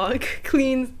 One dog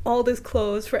cleans all this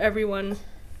clothes for everyone.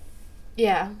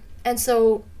 Yeah. And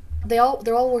so they're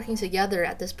all working together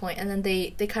at this point, and then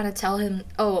they kind of tell him,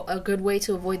 oh, a good way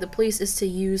to avoid the police is to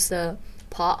use the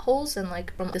potholes and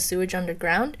like from the sewage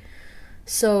underground.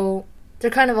 So they're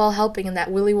kind of all helping in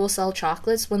that Willie will sell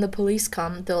chocolates. When the police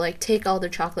come, they'll like take all their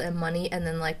chocolate and money and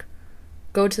then like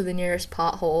go to the nearest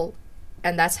pothole,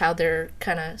 and that's how they're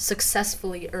kind of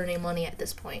successfully earning money at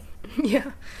this point.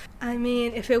 Yeah. I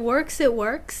mean, if it works, it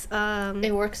works.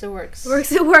 It works. It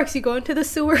works. You go into the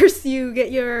sewers, you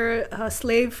get your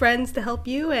slave friends to help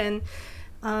you, and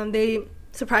they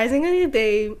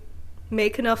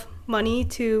make enough money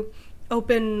to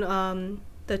open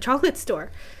the chocolate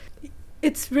store.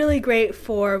 It's really great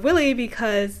for Willie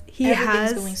because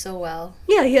everything's going so well.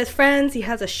 Yeah, he has friends, he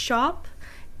has a shop,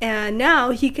 and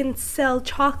now he can sell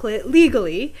chocolate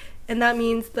legally, and that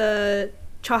means the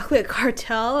chocolate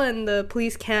cartel and the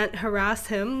police can't harass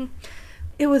him.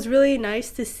 It was really nice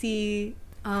to see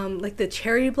like the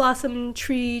cherry blossom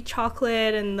tree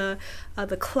chocolate, and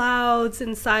the clouds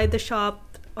inside the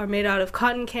shop are made out of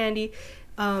cotton candy.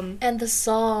 And the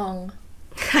song.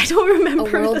 I don't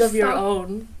remember A World the of Your song.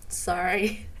 Own.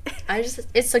 Sorry.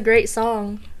 It's a great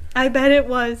song. I bet it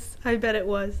was.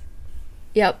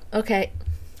 Yep, okay.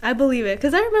 I believe it,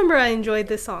 because I remember I enjoyed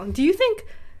this song. Do you think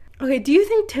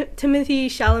Timothy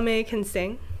Chalamet can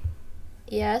sing?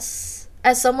 Yes.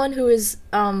 As someone who is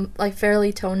like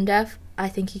fairly tone deaf, I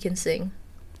think he can sing.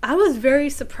 I was very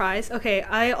surprised. Okay,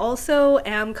 I also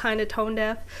am kind of tone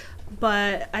deaf,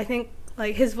 but I think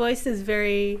like his voice is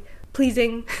very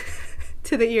pleasing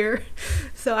to the ear.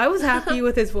 So I was happy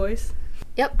with his voice.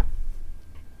 Yep.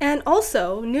 And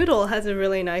also, Noodle has a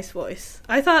really nice voice.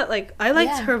 I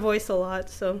liked her voice a lot,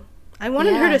 so I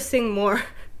wanted her to sing more.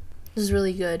 It was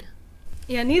really good.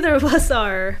 Yeah, neither of us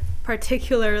are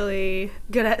particularly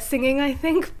good at singing, I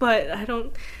think, but I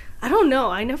don't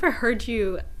know. I never heard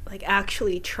you like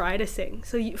actually try to sing.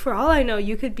 So for all I know,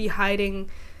 you could be hiding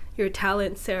your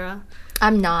talent, Sarah.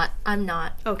 I'm not.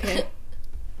 Okay.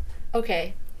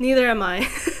 Okay. Neither am I.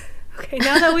 Okay,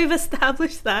 now that we've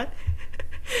established that.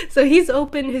 So he's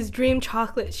opened his dream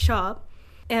chocolate shop,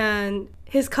 and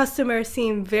his customers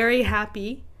seem very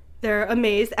happy. They're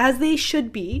amazed, as they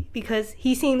should be, because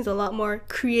he seems a lot more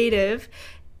creative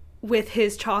with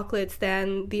his chocolates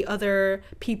than the other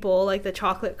people, like the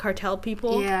chocolate cartel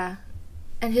people. Yeah.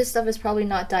 And his stuff is probably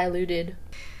not diluted.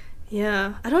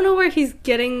 Yeah. I don't know where he's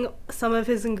getting some of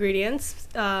his ingredients,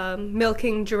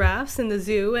 milking giraffes in the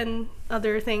zoo and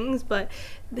other things, but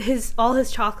all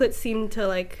his chocolates seem to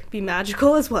like be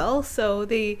magical as well. So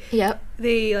they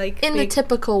like in the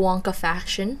typical Wonka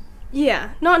fashion.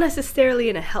 Yeah, not necessarily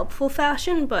in a helpful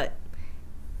fashion, but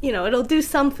you know, it'll do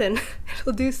something.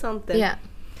 Yeah.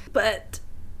 But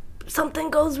something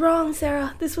goes wrong,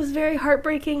 Sarah. This was very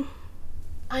heartbreaking.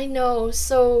 I know.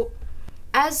 So,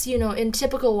 as you know, in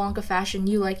typical Wonka fashion,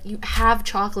 you have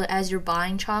chocolate as you're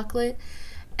buying chocolate,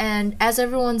 and as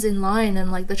everyone's in line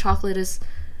and like the chocolate is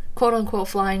quote unquote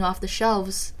flying off the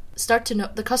shelves,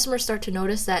 the customers start to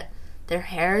notice that their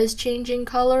hair is changing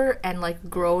color and like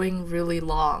growing really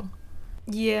long.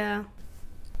 Yeah.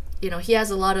 You know, he has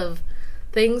a lot of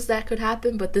things that could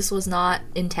happen, but this was not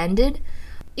intended.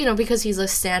 You know, because he's a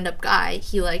stand-up guy,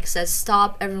 he like says,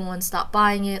 stop, everyone stop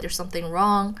buying it, there's something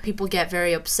wrong. People get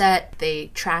very upset,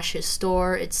 they trash his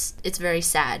store. It's very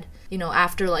sad. You know,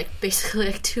 after like basically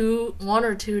like 1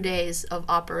 or 2 days of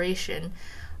operation,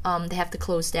 they have to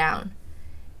close down.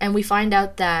 And we find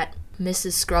out that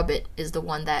Mrs. Scrubbit is the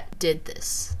one that did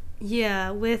this.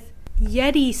 Yeah, with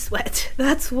Yeti sweat.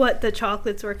 That's what the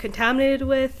chocolates were contaminated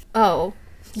with. Oh,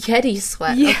 Yeti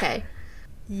sweat. Yeah. Okay.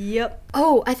 Yep.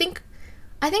 Oh, I think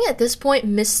at this point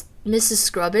Mrs.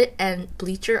 Scrubbit and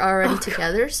Bleacher are already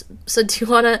together. So do you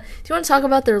wanna talk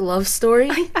about their love story?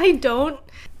 I don't,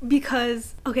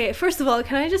 because okay, first of all,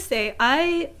 can I just say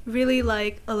I really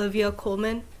like Olivia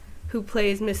Colman, who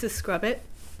plays Mrs. Scrubbit.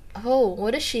 Oh,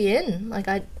 what is she in? Like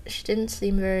she didn't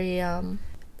seem very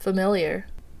familiar.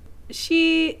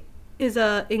 She is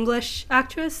a English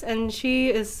actress, and she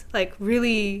is like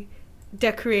really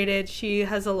decorated. She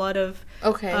has a lot of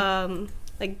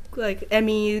like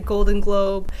Emmy, Golden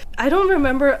Globe. I don't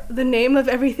remember the name of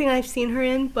everything I've seen her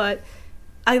in, but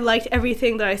I liked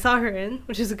everything that I saw her in,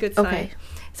 which is a good sign. Okay.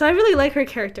 So I really like her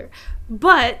character.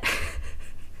 But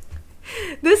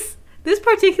this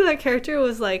particular character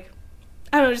was like,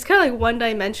 I don't know, just kind of like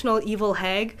one-dimensional evil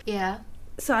hag. Yeah.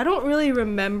 So I don't really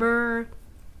remember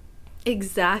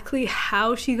exactly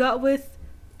how she got with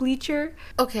Bleacher.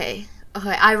 Okay,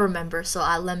 I remember. So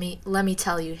let me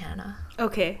tell you, Hannah.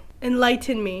 Okay.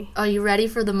 Enlighten me. Are you ready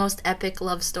for the most epic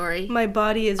love story? My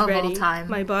body is ready. Of all time.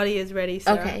 My body is ready,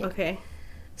 Sarah. Okay.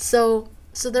 So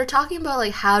they're talking about,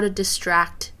 like, how to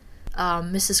distract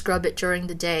Mrs. Grubbit during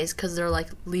the days because they're, like,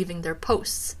 leaving their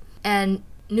posts. And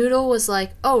Noodle was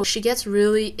like, oh, she gets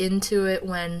really into it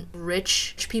when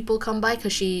rich people come by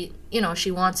because she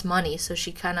wants money, so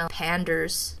she kind of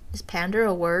panders. Is pander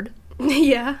a word?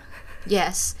 Yeah.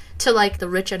 Yes, to, like, the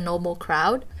rich and noble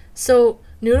crowd. So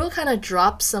Noodle kind of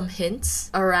drops some hints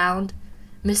around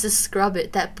Mrs.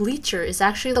 Grubbit that Bleacher is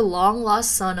actually the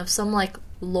long-lost son of some, like,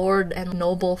 lord and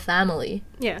noble family.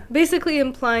 Yeah, basically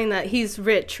implying that he's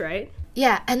rich, right?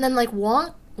 Yeah, and then, like,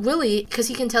 Willie, because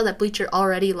he can tell that Bleacher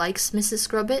already likes Mrs.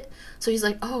 Grubbit, so he's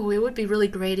like, oh, it would be really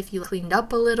great if you cleaned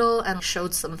up a little and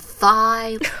showed some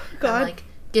thigh. God. And, like,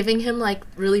 giving him, like,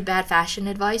 really bad fashion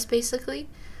advice, basically,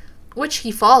 which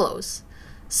he follows.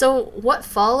 So what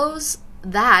follows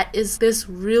that is this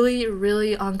really,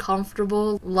 really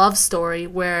uncomfortable love story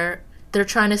where they're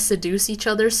trying to seduce each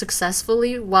other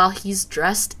successfully while he's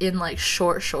dressed in, like,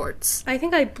 short shorts. I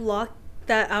think I blocked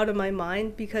that out of my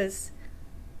mind because,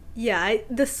 yeah,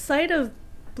 the sight of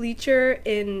Bleacher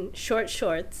in short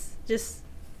shorts, just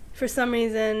for some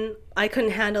reason, I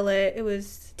couldn't handle it. It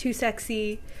was too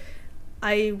sexy.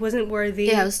 I wasn't worthy.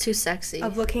 Yeah, it was too sexy.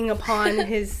 Of looking upon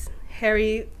his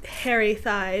hairy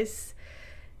thighs.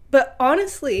 But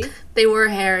honestly... They were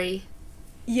hairy.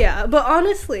 Yeah, but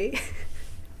honestly...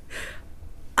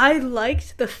 I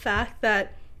liked the fact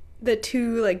that the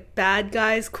two, like, bad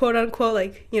guys, quote unquote,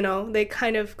 like, you know, they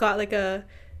kind of got, like, a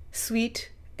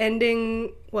sweet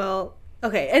ending. Well,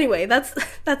 okay, anyway, that's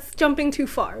jumping too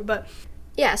far, but...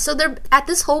 Yeah, so they're at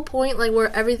this whole point, like,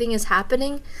 where everything is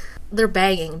happening, they're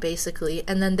banging, basically,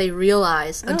 and then they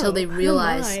realize, until they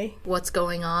realize what's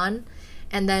going on,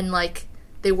 and then, like,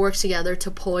 they work together to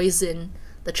poison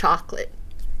the chocolate.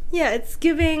 Yeah, it's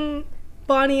giving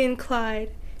Bonnie and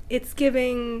Clyde. It's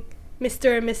giving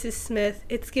Mr. and Mrs. Smith.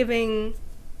 It's giving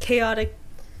chaotic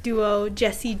duo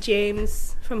Jesse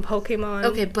James from Pokemon.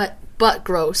 Okay, but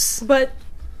gross. But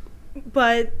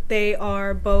they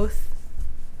are both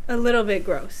a little bit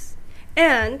gross.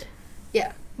 And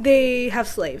yeah, they have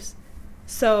slaves.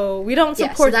 So we don't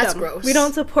support that's them. Gross. We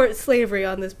don't support slavery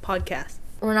on this podcast.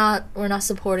 We're not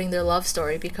supporting their love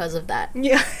story because of that.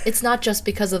 Yeah. It's not just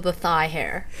because of the thigh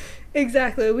hair.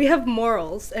 Exactly. We have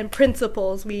morals and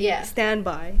principles we stand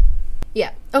by.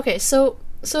 Yeah. Okay, so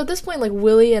at this point, like,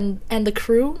 Willie and the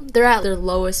crew, they're at their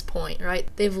lowest point, right?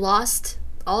 They've lost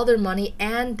all their money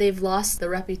and they've lost the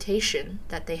reputation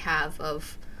that they have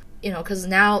of, you know, because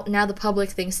now the public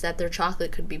thinks that their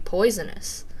chocolate could be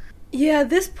poisonous. Yeah,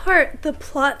 this part, the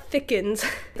plot thickens.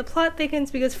 The plot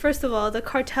thickens because, first of all, the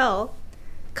cartel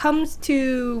comes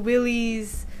to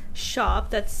Willie's shop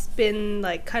that's been,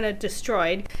 like, kind of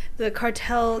destroyed. The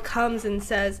cartel comes and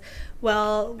says,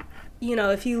 well, you know,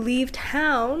 if you leave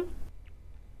town,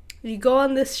 you go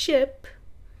on this ship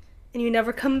and you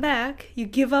never come back, you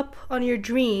give up on your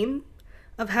dream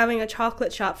of having a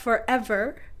chocolate shop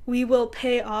forever, we will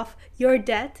pay off your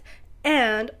debt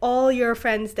and all your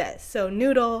friends' debts. So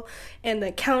Noodle and the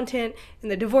accountant and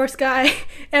the divorce guy,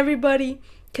 everybody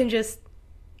can just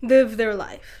live their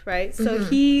life, right? Mm-hmm. So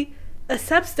he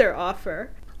accepts their offer.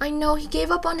 I know, he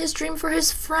gave up on his dream for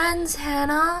his friends,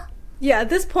 Hannah. Yeah, at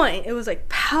this point, it was like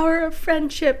power of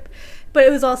friendship, but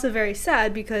it was also very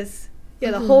sad because,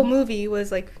 the whole movie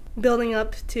was like building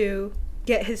up to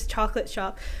get his chocolate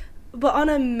shop. But on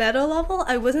a meta level,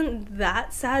 I wasn't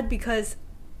that sad because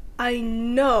I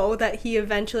know that he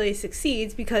eventually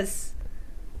succeeds because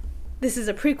this is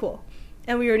a prequel.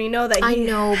 And we already know that he... I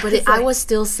know, but I was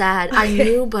still sad. Okay. I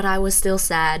knew, but I was still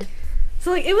sad.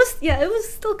 So, like, it was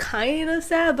still kind of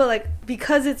sad, but, like,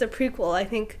 because it's a prequel, I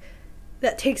think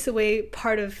that takes away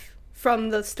from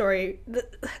the story.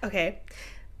 Okay,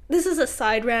 this is a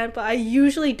side rant, but I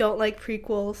usually don't like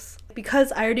prequels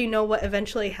because I already know what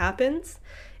eventually happens.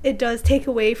 It does take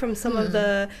away from some of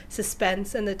the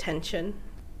suspense and the tension.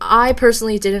 I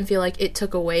personally didn't feel like it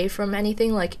took away from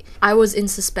anything. Like, I was in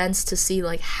suspense to see,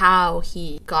 like, how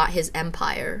he got his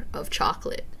empire of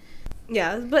chocolate.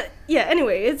 Yeah, but yeah,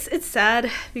 anyway, it's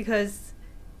sad because,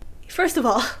 first of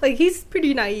all, like, he's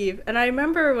pretty naive. And I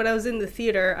remember when I was in the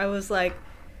theater, I was like,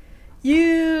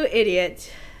 you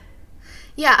idiot.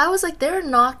 Yeah, I was like, they're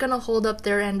not gonna hold up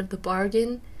their end of the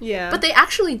bargain. Yeah. But they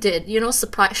actually did,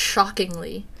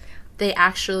 shockingly. They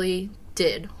actually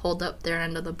did hold up their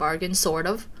end of the bargain, sort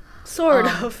of. Sort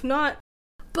of, not...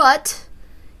 But,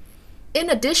 in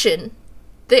addition,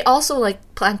 they also,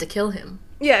 like, plan to kill him.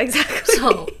 Yeah, exactly.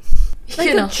 So...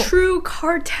 Like a true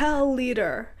cartel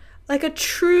leader like a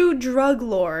true drug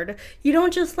lord. You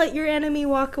don't just let your enemy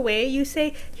walk away. You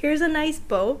say, here's a nice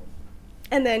boat,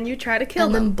 and then you try to kill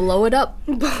them. And then blow it up.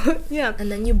 Yeah.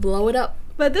 And then you blow it up.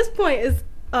 But at this point is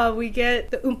we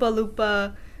get the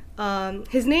Oompa Loompa.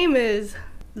 His name is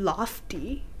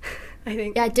Lofty, I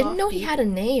think. Yeah, I didn't know he had a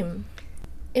name.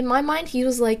 In my mind, he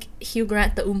was like Hugh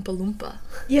Grant the Oompa Loompa.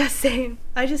 Yeah, same.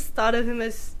 I just thought of him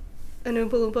as an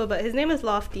Oompa Loompa, but his name is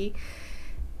Lofty.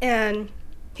 And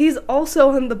he's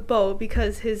also on the boat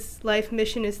because his life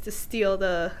mission is to steal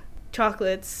the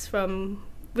chocolates from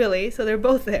Willy, so they're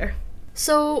both there.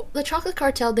 So, the chocolate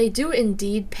cartel, they do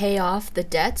indeed pay off the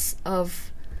debts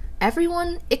of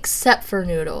everyone except for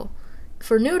Noodle.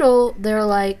 For Noodle, they're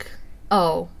like,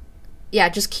 oh, yeah,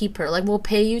 just keep her. Like, we'll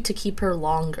pay you to keep her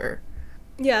longer.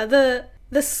 Yeah, the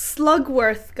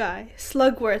Slugworth guy,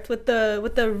 Slugworth with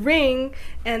the ring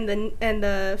and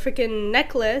the freaking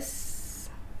necklace.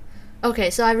 Okay,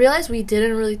 so I realized we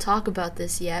didn't really talk about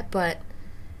this yet, but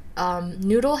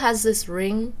Noodle has this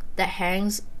ring that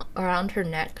hangs around her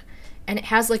neck, and it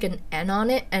has like an N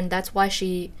on it, and that's why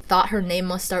she thought her name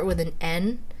must start with an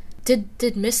N. Did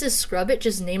Mrs. Scrubbit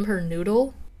just name her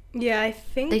Noodle? Yeah, I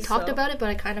think they talked so. about it, but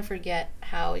I kind of forget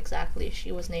how exactly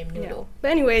she was named Noodle. Yeah.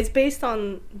 But anyway, it's based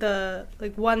on the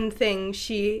like one thing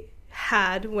she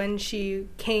had when she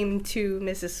came to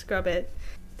Mrs. Scrubbit.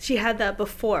 She had that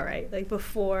before, right? Like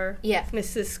before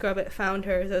Mrs. Scrubbit found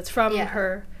her. So it's from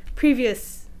her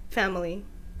previous family.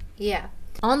 Yeah.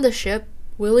 On the ship,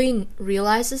 Willy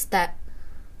realizes that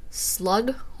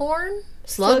Slugworth?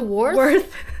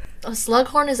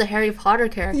 Slughorn is a Harry Potter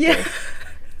character. Yeah.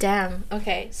 Damn.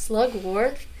 Okay.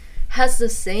 Slugworth has the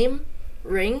same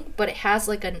ring, but it has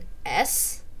like an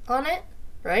S on it,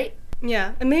 right?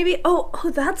 Yeah. And maybe,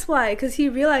 oh, that's why. Because he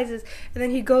realizes, and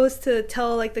then he goes to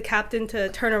tell like the captain to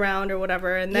turn around or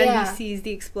whatever, and then he sees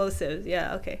the explosives.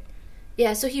 Yeah, okay.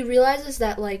 Yeah, so he realizes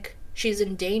that like she's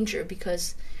in danger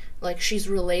because like she's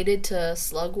related to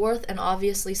Slugworth, and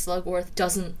obviously Slugworth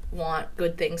doesn't want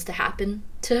good things to happen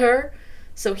to her.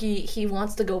 So he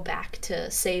wants to go back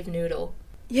to save Noodle.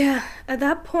 Yeah, at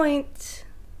that point,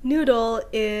 Noodle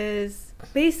is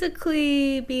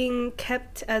basically being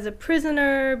kept as a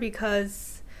prisoner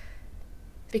because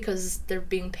they're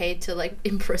being paid to like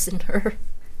imprison her.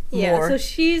 Yeah, more. So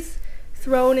she's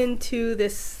thrown into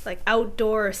this like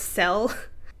outdoor cell.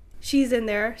 She's in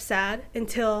there sad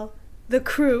until the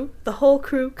whole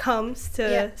crew comes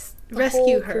to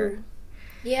rescue her. Crew.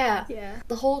 Yeah.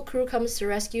 The whole crew comes to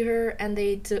rescue her, and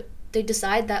they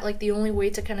decide that like the only way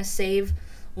to kind of save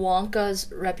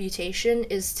Wonka's reputation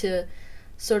is to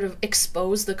sort of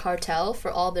expose the cartel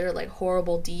for all their like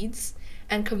horrible deeds.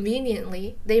 And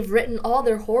conveniently, they've written all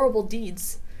their horrible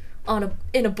deeds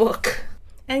in a book.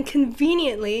 And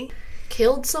conveniently,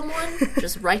 killed someone,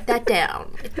 just write that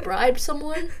down. Like, bribed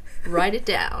someone, write it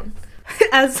down.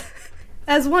 As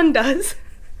one does.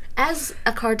 As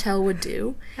a cartel would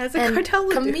do.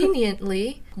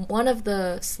 Conveniently, one of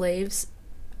the slaves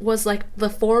was like the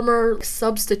former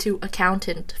substitute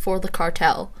accountant for the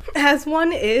cartel. As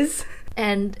one is.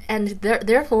 And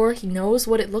therefore, he knows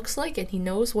what it looks like and he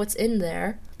knows what's in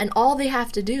there. And all they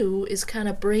have to do is kind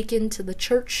of break into the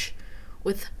church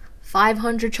with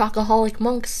 500 chocoholic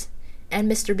monks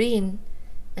and Mr. Bean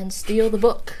and steal the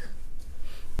book.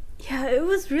 Yeah, it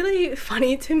was really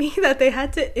funny to me that they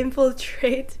had to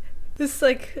infiltrate this,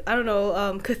 like, I don't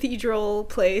know, cathedral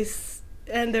place.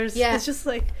 And it's just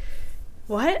like,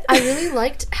 what? I really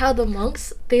liked how the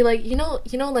monks, they like, you know,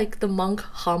 like the monk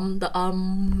hum, the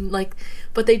like,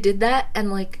 but they did that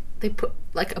and like, they put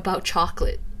like about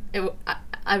chocolate.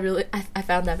 I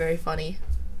found that very funny.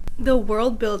 The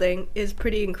world building is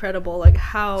pretty incredible. Like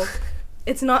how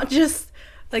it's not just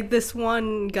like this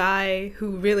one guy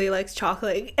who really likes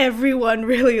chocolate. Like, everyone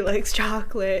really likes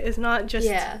chocolate. It's not just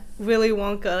Willy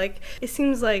Wonka. Like it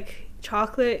seems like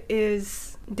chocolate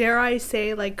is, dare I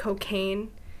say, like cocaine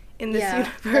in this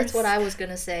universe. That's what I was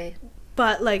gonna say.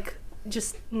 But like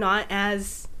just not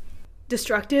as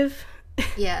destructive.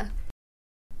 Yeah.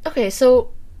 Okay,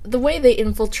 so the way they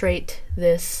infiltrate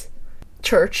this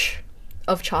church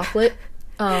of chocolate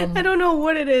I don't know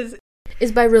what it is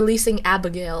by releasing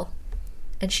Abigail,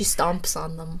 and she stomps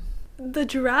on them. The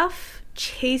giraffe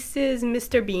chases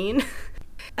Mr. Bean.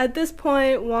 At this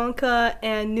point, Wonka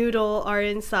and Noodle are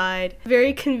inside.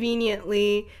 Very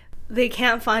conveniently, they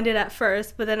can't find it at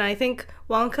first, but then I think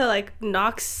Wonka like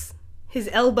knocks his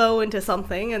elbow into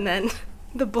something, and then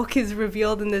the book is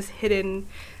revealed in this hidden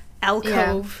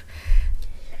alcove.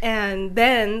 And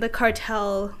then the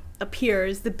cartel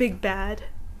appears, the big bad.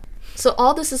 So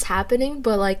all this is happening,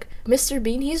 but like Mr.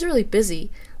 Bean, he's really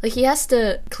busy. Like, he has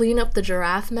to clean up the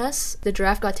giraffe mess. The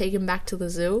giraffe got taken back to the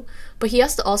zoo. But he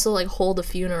has to also, like, hold a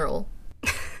funeral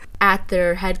at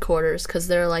their headquarters because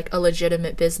they're, like, a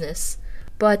legitimate business.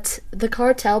 But the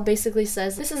cartel basically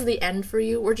says, this is the end for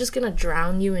you. We're just gonna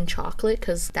drown you in chocolate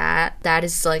because that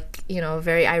is, like, you know, a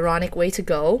very ironic way to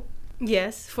go.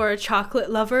 Yes, for a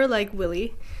chocolate lover like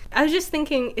Willie. I was just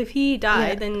thinking, if he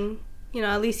died, then, you know,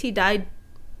 at least he died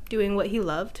doing what he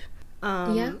loved.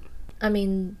 Yeah. I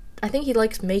mean, I think he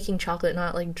likes making chocolate,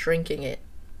 not, like, drinking it.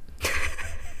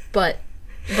 But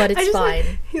it's fine.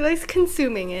 Like, he likes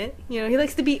consuming it. You know, he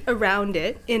likes to be around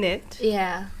it, in it.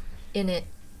 Yeah, in it.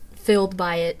 Filled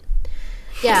by it.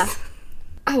 Yeah.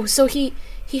 Oh, so he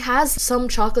has some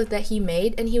chocolate that he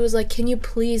made, and he was like, can you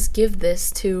please give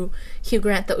this to Hugh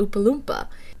Grant the Oompa Loompa?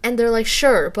 And they're like,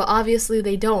 sure, but obviously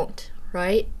they don't,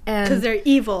 right? Because they're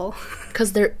evil.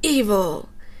 Because they're evil.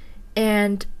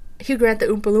 And Hugh Grant the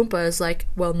Oompa Loompa is like,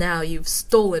 well, now you've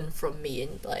stolen from me,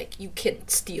 and, like, you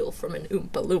can't steal from an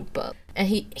Oompa Loompa. And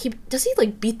he does he,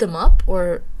 like, beat them up,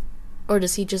 or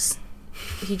does he just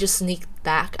sneak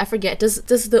back? I forget. Does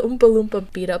the Oompa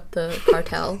Loompa beat up the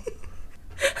cartel?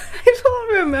 I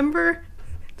don't remember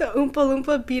the Oompa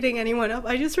Loompa beating anyone up.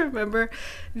 I just remember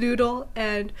Noodle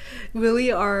and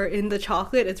Willie are in the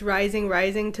chocolate. It's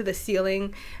rising to the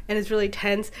ceiling, and it's really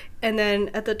tense. And then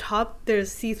at the top,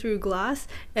 there's see-through glass,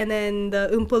 and then the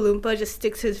Oompa Loompa just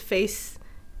sticks his face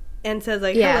and says,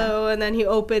 like, hello, and then he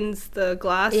opens the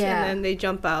glass, and then they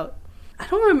jump out. I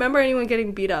don't remember anyone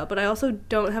getting beat up, but I also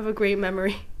don't have a great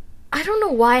memory. I don't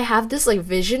know why I have this, like,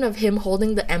 vision of him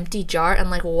holding the empty jar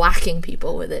and, like, whacking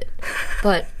people with it.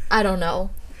 But I don't know.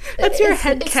 That's your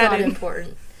headcanon. It's not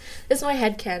important. It's my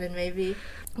headcanon, maybe.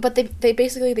 But they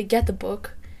basically, they get the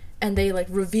book, and they, like,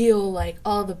 reveal, like,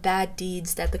 all the bad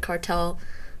deeds that the cartel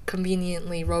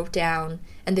conveniently wrote down,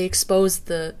 and they expose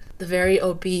the very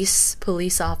obese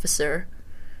police officer.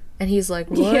 And he's like,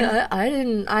 what? Yeah. I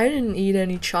didn't eat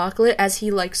any chocolate, as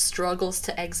he, like, struggles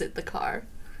to exit the car.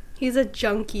 He's a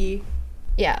junkie.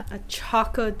 Yeah. A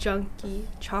choco junkie.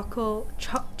 Choco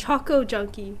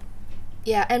junkie.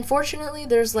 Yeah, and fortunately,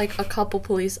 there's, like, a couple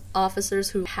police officers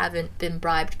who haven't been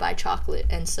bribed by chocolate,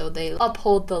 and so they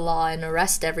uphold the law and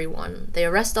arrest everyone. They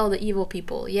arrest all the evil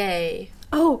people. Yay.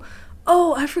 Oh,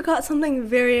 I forgot something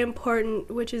very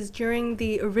important, which is during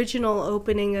the original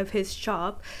opening of his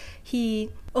shop,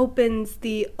 he opens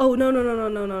the... Oh, no.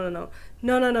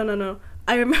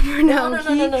 I remember now.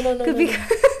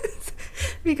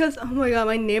 Because, oh my god,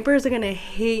 my neighbors are gonna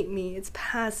hate me. It's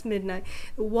past midnight.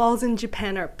 The walls in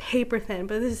Japan are paper thin,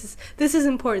 but this is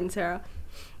important, Sarah.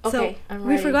 Okay, so I'm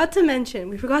ready. we forgot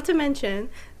to mention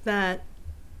that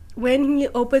when he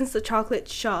opens the chocolate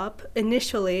shop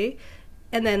initially,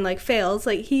 and then, like, fails,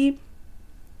 like, he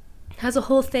has a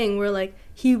whole thing where, like,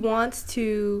 he wants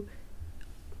to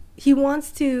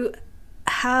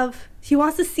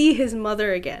see his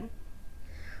mother again.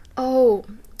 Oh,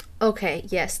 okay,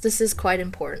 yes, this is quite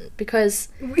important, because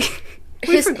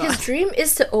his dream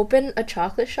is to open a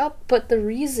chocolate shop, but the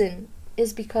reason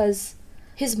is because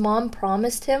his mom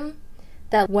promised him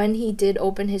that when he did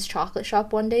open his chocolate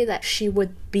shop one day, that she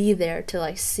would be there to,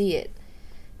 like, see it.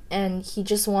 And he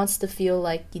just wants to feel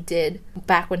like he did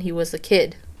back when he was a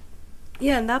kid.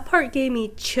 Yeah, and that part gave me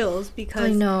chills, because...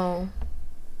 I know.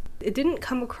 It didn't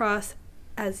come across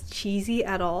as cheesy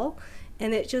at all,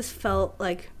 and it just felt,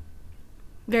 like,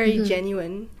 very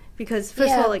genuine, because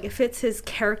first of all, like, it fits his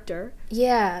character.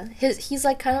 Yeah, he's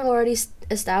like kind of already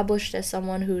established as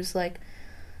someone who's, like,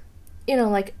 you know,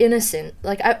 like, innocent.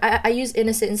 Like, I use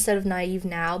innocent instead of naive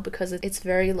now, because it's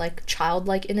very, like,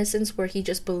 childlike innocence, where he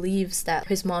just believes that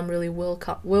his mom really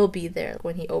will be there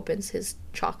when he opens his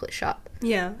chocolate shop.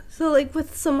 Yeah, so, like,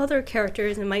 with some other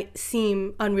characters, it might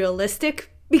seem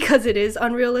unrealistic, because it is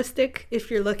unrealistic if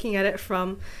you're looking at it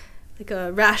from, like,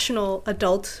 a rational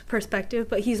adult perspective,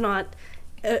 but he's not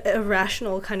a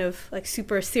rational kind of, like,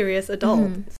 super serious adult.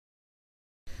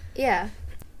 Yeah.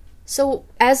 So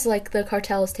as, like, the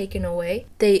cartel is taken away,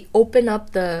 they open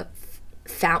up the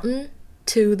fountain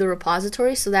to the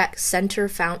repository, so that central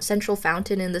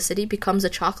fountain in the city becomes a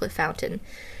chocolate fountain,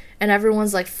 and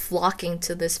everyone's, like, flocking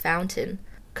to this fountain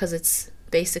because it's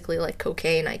basically like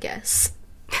cocaine, I guess.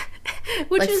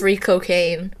 Like, free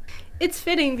cocaine. It's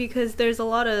fitting, because there's a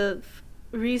lot of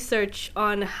research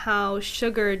on how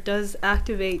sugar does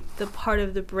activate the part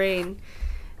of the brain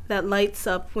that lights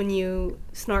up when you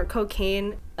snort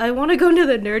cocaine. I want to go into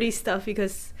the nerdy stuff,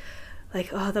 because, like,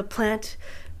 the plant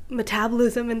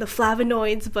metabolism and the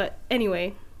flavonoids, but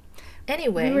anyway. We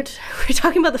were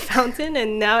talking about the fountain,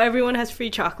 and now everyone has free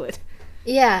chocolate.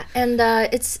 Yeah, and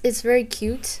it's very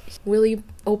cute. Willie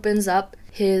opens up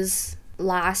his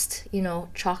last,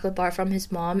 chocolate bar from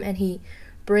his mom, and he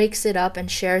breaks it up and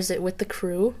shares it with the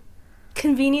crew.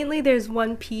 Conveniently, there's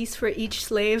one piece for each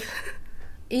slave.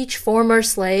 Each former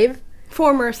slave.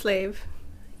 Former slave.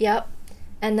 Yep.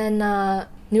 And then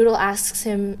Noodle asks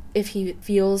him if he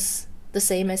feels the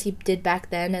same as he did back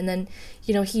then, and then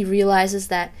he realizes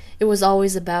that it was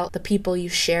always about the people you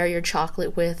share your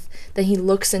chocolate with. Then he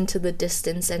looks into the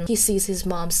distance and he sees his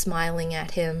mom smiling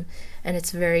at him, and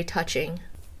it's very touching.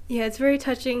 Yeah, it's very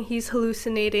touching. He's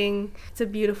hallucinating. It's a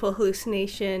beautiful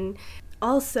hallucination.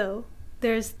 Also,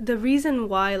 there's the reason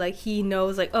why he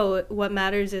knows what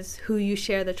matters is who you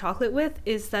share the chocolate with,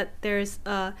 is that there's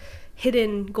a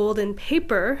hidden golden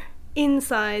paper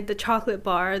inside the chocolate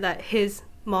bar that his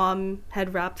mom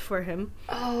had wrapped for him.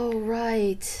 Oh,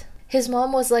 right. His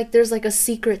mom was like, there's a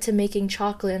secret to making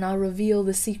chocolate, and I'll reveal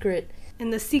the secret.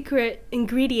 And the secret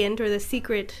ingredient, or the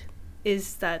secret,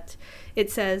 is that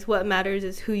it says what matters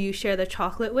is who you share the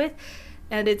chocolate with.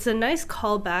 And it's a nice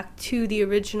callback to the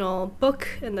original book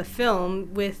and the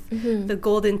film with the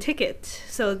golden ticket.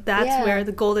 So that's where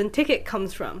the golden ticket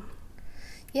comes from.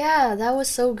 Yeah, that was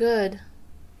so good.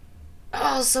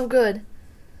 Oh, so good.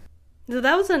 So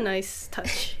that was a nice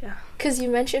touch, yeah. Because you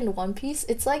mentioned One Piece.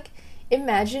 It's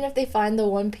imagine if they find the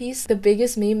One Piece, the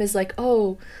biggest meme is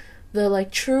the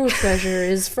true treasure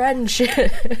is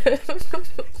friendship.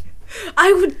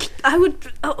 I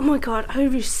would, oh my god, I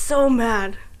would be so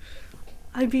mad.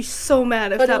 I'd be so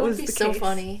mad if that was the case. But it would be so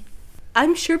funny.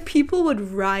 I'm sure people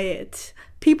would riot.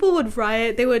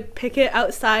 They would picket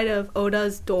outside of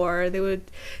Oda's door. They would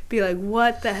be like,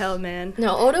 what the hell, man?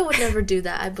 No, Oda would never do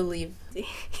that, I believe.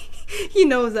 He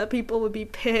knows that people would be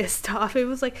pissed off. It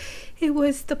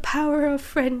was the power of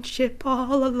friendship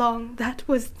all along. That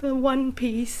was the One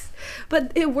Piece.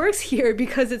 But it works here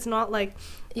because it's not a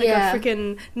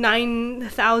freaking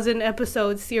 9,000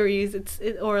 episode series.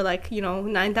 Or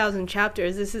 9,000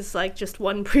 chapters. This is just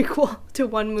one prequel to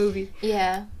one movie.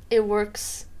 Yeah, it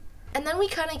works. And then we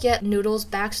kind of get Noodle's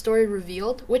backstory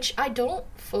revealed, which I don't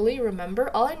fully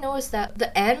remember. All I know is that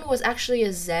the N was actually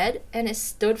a Z, and it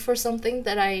stood for something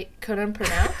that I couldn't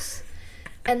pronounce.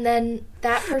 And then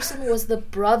that person was the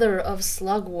brother of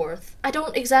Slugworth. I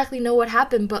don't exactly know what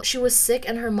happened, but she was sick,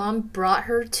 and her mom brought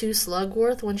her to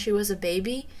Slugworth when she was a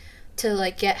baby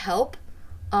to, get help.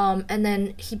 And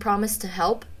then he promised to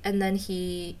help, and then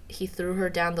he threw her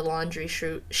down the laundry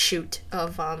chute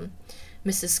of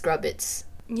Mrs. Scrubbits.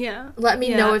 Yeah. Let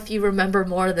me know if you remember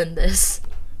more than this.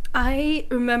 I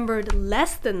remembered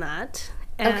less than that.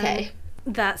 And okay.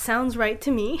 That sounds right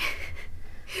to me.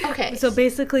 Okay. So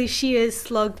basically she is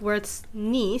Slugworth's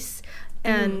niece,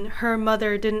 and her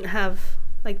mother didn't have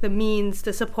the means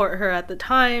to support her at the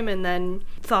time, and then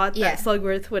thought that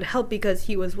Slugworth would help because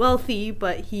he was wealthy,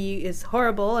 but he is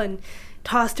horrible, and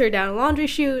tossed her down a laundry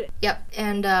chute. Yep.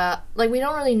 And we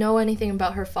don't really know anything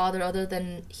about her father other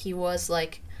than he was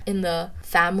in the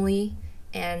family,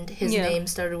 and his name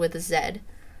started with a Z.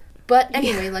 But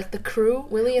anyway, the crew,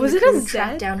 Willie and the crew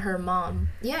tracked down her mom.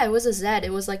 Yeah, it was a Z.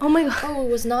 It was oh my god. Oh, it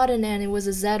was not an N, it was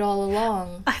a Z all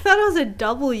along. I thought it was a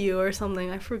W or something,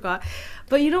 I forgot.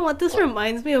 But you know what, this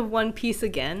reminds me of One Piece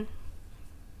again.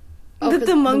 Oh,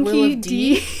 the monkey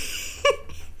D.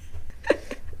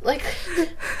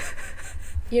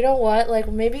 You know what,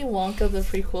 maybe Wonka the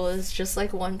prequel is just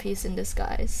One Piece in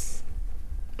disguise.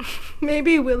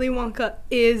 Maybe Willy Wonka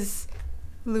is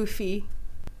Luffy.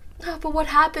 Oh, but what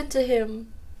happened to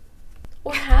him?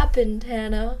 What happened,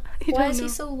 Hannah? Why is he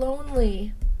so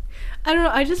lonely? I don't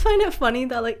know. I just find it funny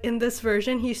that in this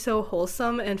version he's so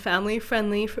wholesome and family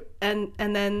friendly, and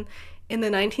then in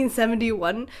the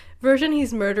 1971 version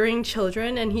he's murdering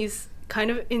children and he's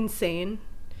kind of insane.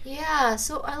 Yeah.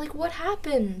 So what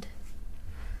happened?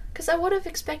 Because I would have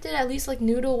expected at least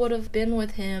Noodle would have been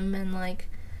with him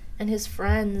and his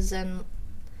friends, and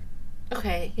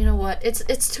okay, you know what?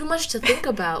 It's too much to think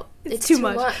about. It's too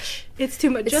much. It's too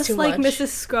much. Just like Mrs.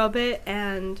 Scrubbit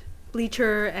and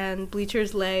Bleacher and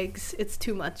Bleacher's Legs, it's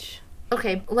too much.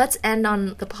 Okay, let's end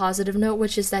on the positive note,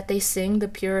 which is that they sing the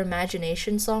Pure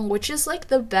Imagination song, which is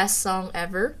the best song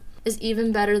ever. Is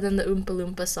even better than the Oompa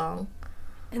Loompa song.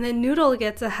 And then Noodle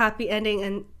gets a happy ending,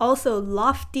 and also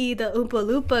Lofty the Oompa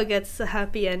Loompa gets a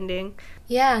happy ending.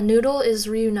 Yeah, Noodle is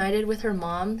reunited with her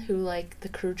mom, who the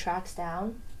crew tracks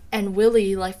down. And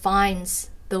Willie finds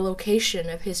the location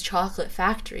of his chocolate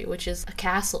factory, which is a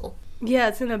castle. Yeah,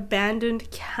 it's an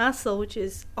abandoned castle, which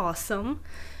is awesome.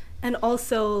 And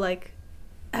also, I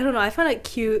don't know, I find it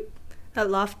cute that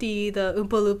Lofty, the Oompa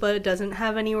Loompa, doesn't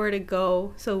have anywhere to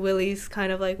go. So Willie's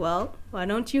kind of well, why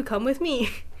don't you come with me?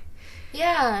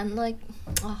 Yeah, and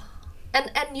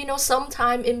and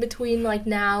sometime in between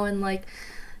now and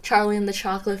Charlie and the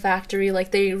Chocolate Factory,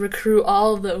 like they recruit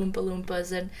all of the Oompa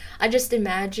Loompas, and I just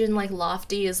imagine like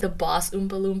Lofty is the boss Oompa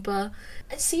Loompa.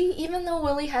 And see, even though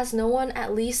Willy has no one,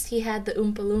 at least he had the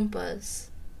Oompa Loompas.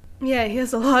 Yeah, he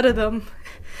has a lot of them.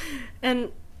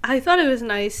 And I thought it was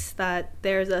nice that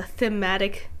there's a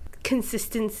thematic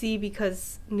consistency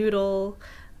because Noodle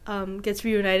gets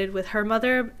reunited with her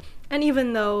mother. And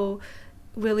even though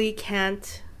Willy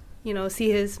can't, see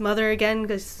his mother again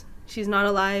because she's not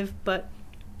alive, but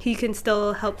he can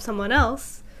still help someone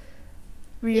else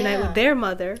reunite with their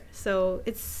mother. So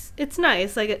it's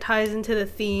nice. Like, it ties into the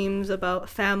themes about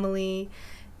family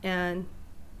and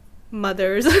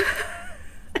mothers.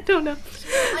 I don't know.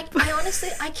 I honestly,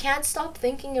 I can't stop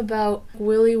thinking about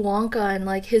Willy Wonka and,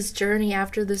 like, his journey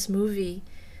after this movie.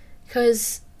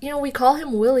 Because, we call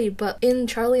him Willy, but in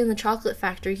Charlie and the Chocolate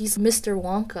Factory, he's Mr.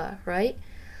 Wonka, right?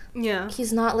 Yeah.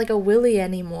 He's not, like, a Willy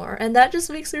anymore. And that just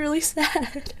makes me really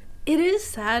sad. It is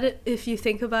sad if you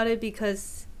think about it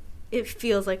because it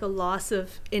feels like a loss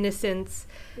of innocence.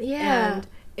 Yeah. And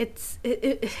it's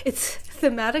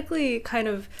thematically kind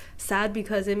of sad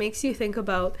because it makes you think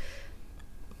about,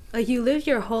 like, you live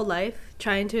your whole life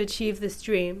trying to achieve this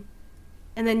dream,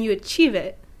 and then you achieve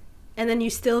it, and then you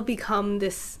still become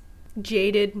this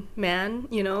jaded man,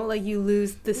 like you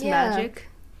lose this magic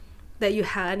that you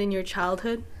had in your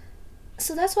childhood.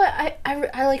 So that's why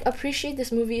I like appreciate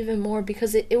this movie even more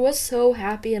because it was so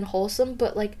happy and wholesome,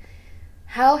 but like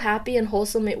how happy and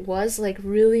wholesome it was like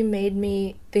really made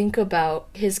me think about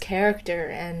his character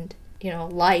and,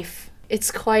 life. It's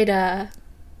quite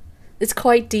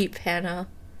deep, Hannah.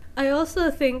 I also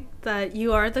think that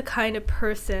you are the kind of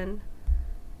person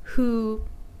who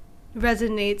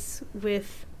resonates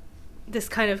with this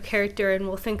kind of character and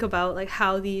will think about like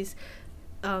how these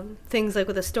things like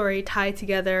with the story tie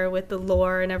together with the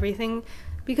lore and everything,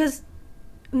 because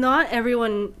not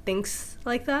everyone thinks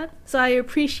like that. So I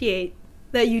appreciate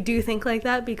that you do think like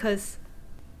that because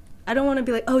I don't want to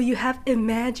be like, oh, you have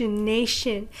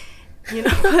imagination,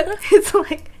 but it's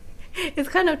like, it's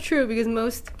kind of true because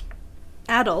most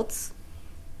adults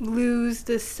lose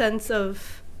this sense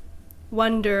of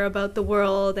wonder about the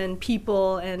world and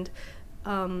people and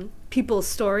people's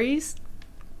stories.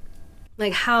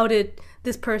 Like, how did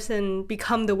this person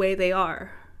become the way they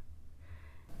are?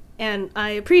 And I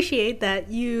appreciate that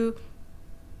you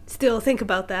still think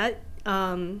about that.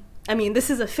 I mean, this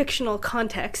is a fictional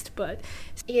context, but...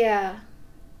 Yeah,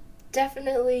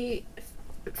 definitely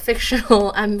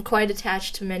fictional. I'm quite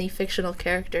attached to many fictional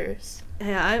characters.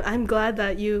 Yeah, I'm glad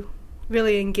that you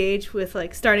really engage with,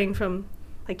 like, starting from,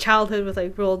 like, childhood with,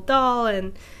 like, Roald Dahl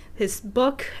and his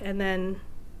book, and then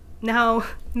now,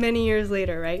 many years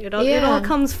later, right? It all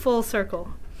comes full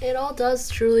circle. It all does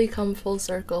truly come full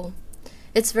circle.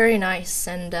 It's very nice,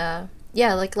 and,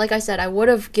 like I said, I would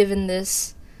have given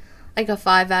this, like, a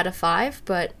 5 out of 5,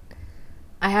 but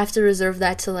I have to reserve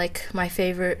that to, like, my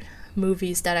favorite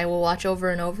movies that I will watch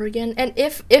over and over again. And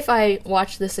if I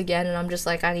watch this again and I'm just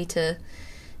like, I need to,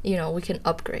 we can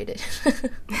upgrade it.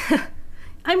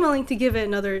 I'm willing to give it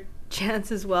another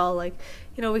chance as well. Like,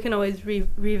 we can always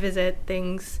revisit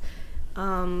things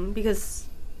because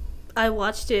I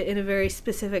watched it in a very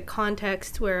specific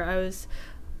context where I was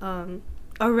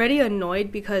already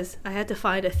annoyed because I had to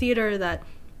find a theater that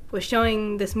was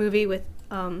showing this movie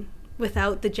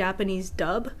without the Japanese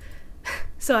dub.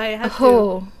 So I had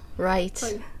to... Right.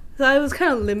 Like, so I was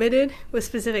kind of limited with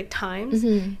specific times,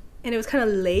 and it was kind of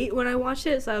late when I watched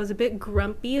it, so I was a bit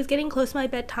grumpy. It was getting close to my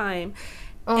bedtime,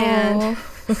 and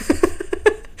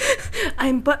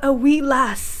I'm but a wee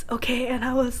lass, okay? And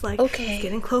I was like, okay, it's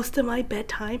getting close to my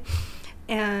bedtime,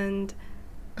 and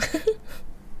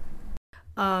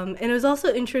and it was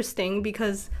also interesting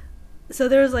because so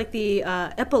there was like the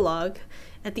epilogue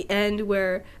at the end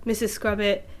where Mrs.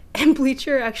 Scrubbit and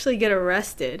Bleacher actually get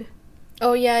arrested.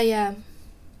 Oh, yeah.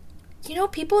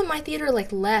 People in my theater,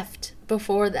 like, left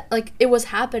before that. Like, it was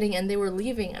happening and they were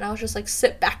leaving. And I was just like,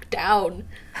 sit back down.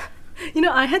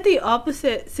 I had the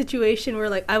opposite situation where,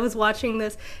 like, I was watching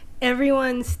this.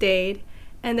 Everyone stayed.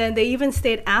 And then they even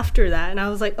stayed after that. And I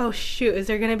was like, oh, shoot, is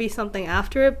there going to be something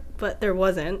after it? But there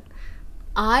wasn't.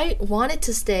 I wanted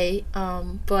to stay,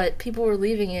 but people were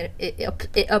leaving it.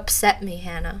 It upset me,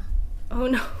 Hannah. Oh,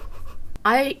 no.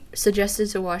 I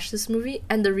suggested to watch this movie,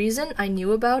 and the reason I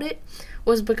knew about it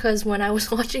was because when I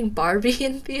was watching Barbie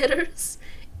in theaters,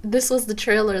 this was the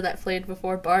trailer that played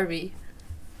before Barbie.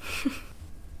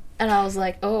 And I was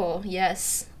like, oh,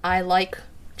 yes, I like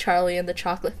Charlie and the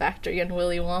Chocolate Factory and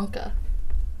Willy Wonka.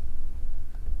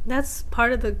 That's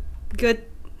part of the good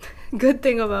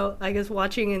thing about, I guess,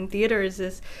 watching in theaters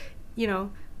is,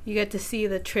 you get to see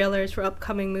the trailers for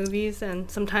upcoming movies, and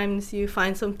sometimes you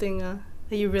find something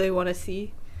that you really want to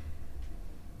see.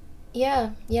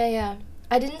 Yeah.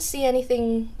 I didn't see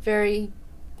anything very...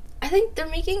 I think they're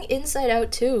making Inside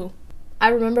Out too. I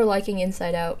remember liking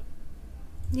Inside Out.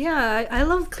 Yeah, I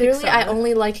love Clearly, Pixar. I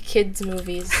only like kids'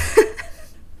 movies.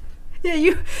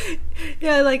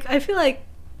 Yeah, like, I feel like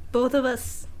both of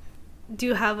us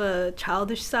do have a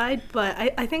childish side, but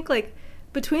I think, like,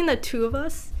 between the two of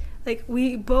us, like,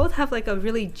 we both have, like, a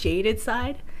really jaded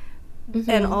side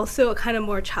and also a kind of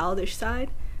more childish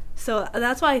side. So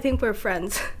that's why I think we're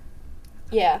friends.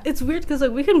 Yeah. It's weird because,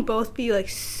 like, we can both be, like,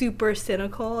 super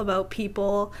cynical about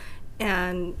people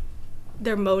and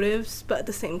their motives, but at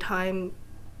the same time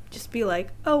just be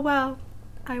like, oh, wow,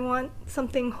 I want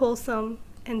something wholesome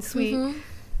and sweet.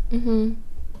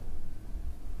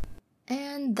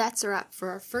 And that's a wrap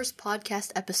for our first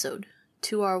podcast episode.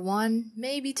 To our one,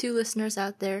 maybe two listeners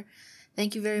out there,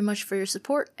 thank you very much for your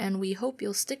support, and we hope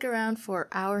you'll stick around for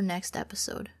our next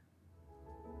episode.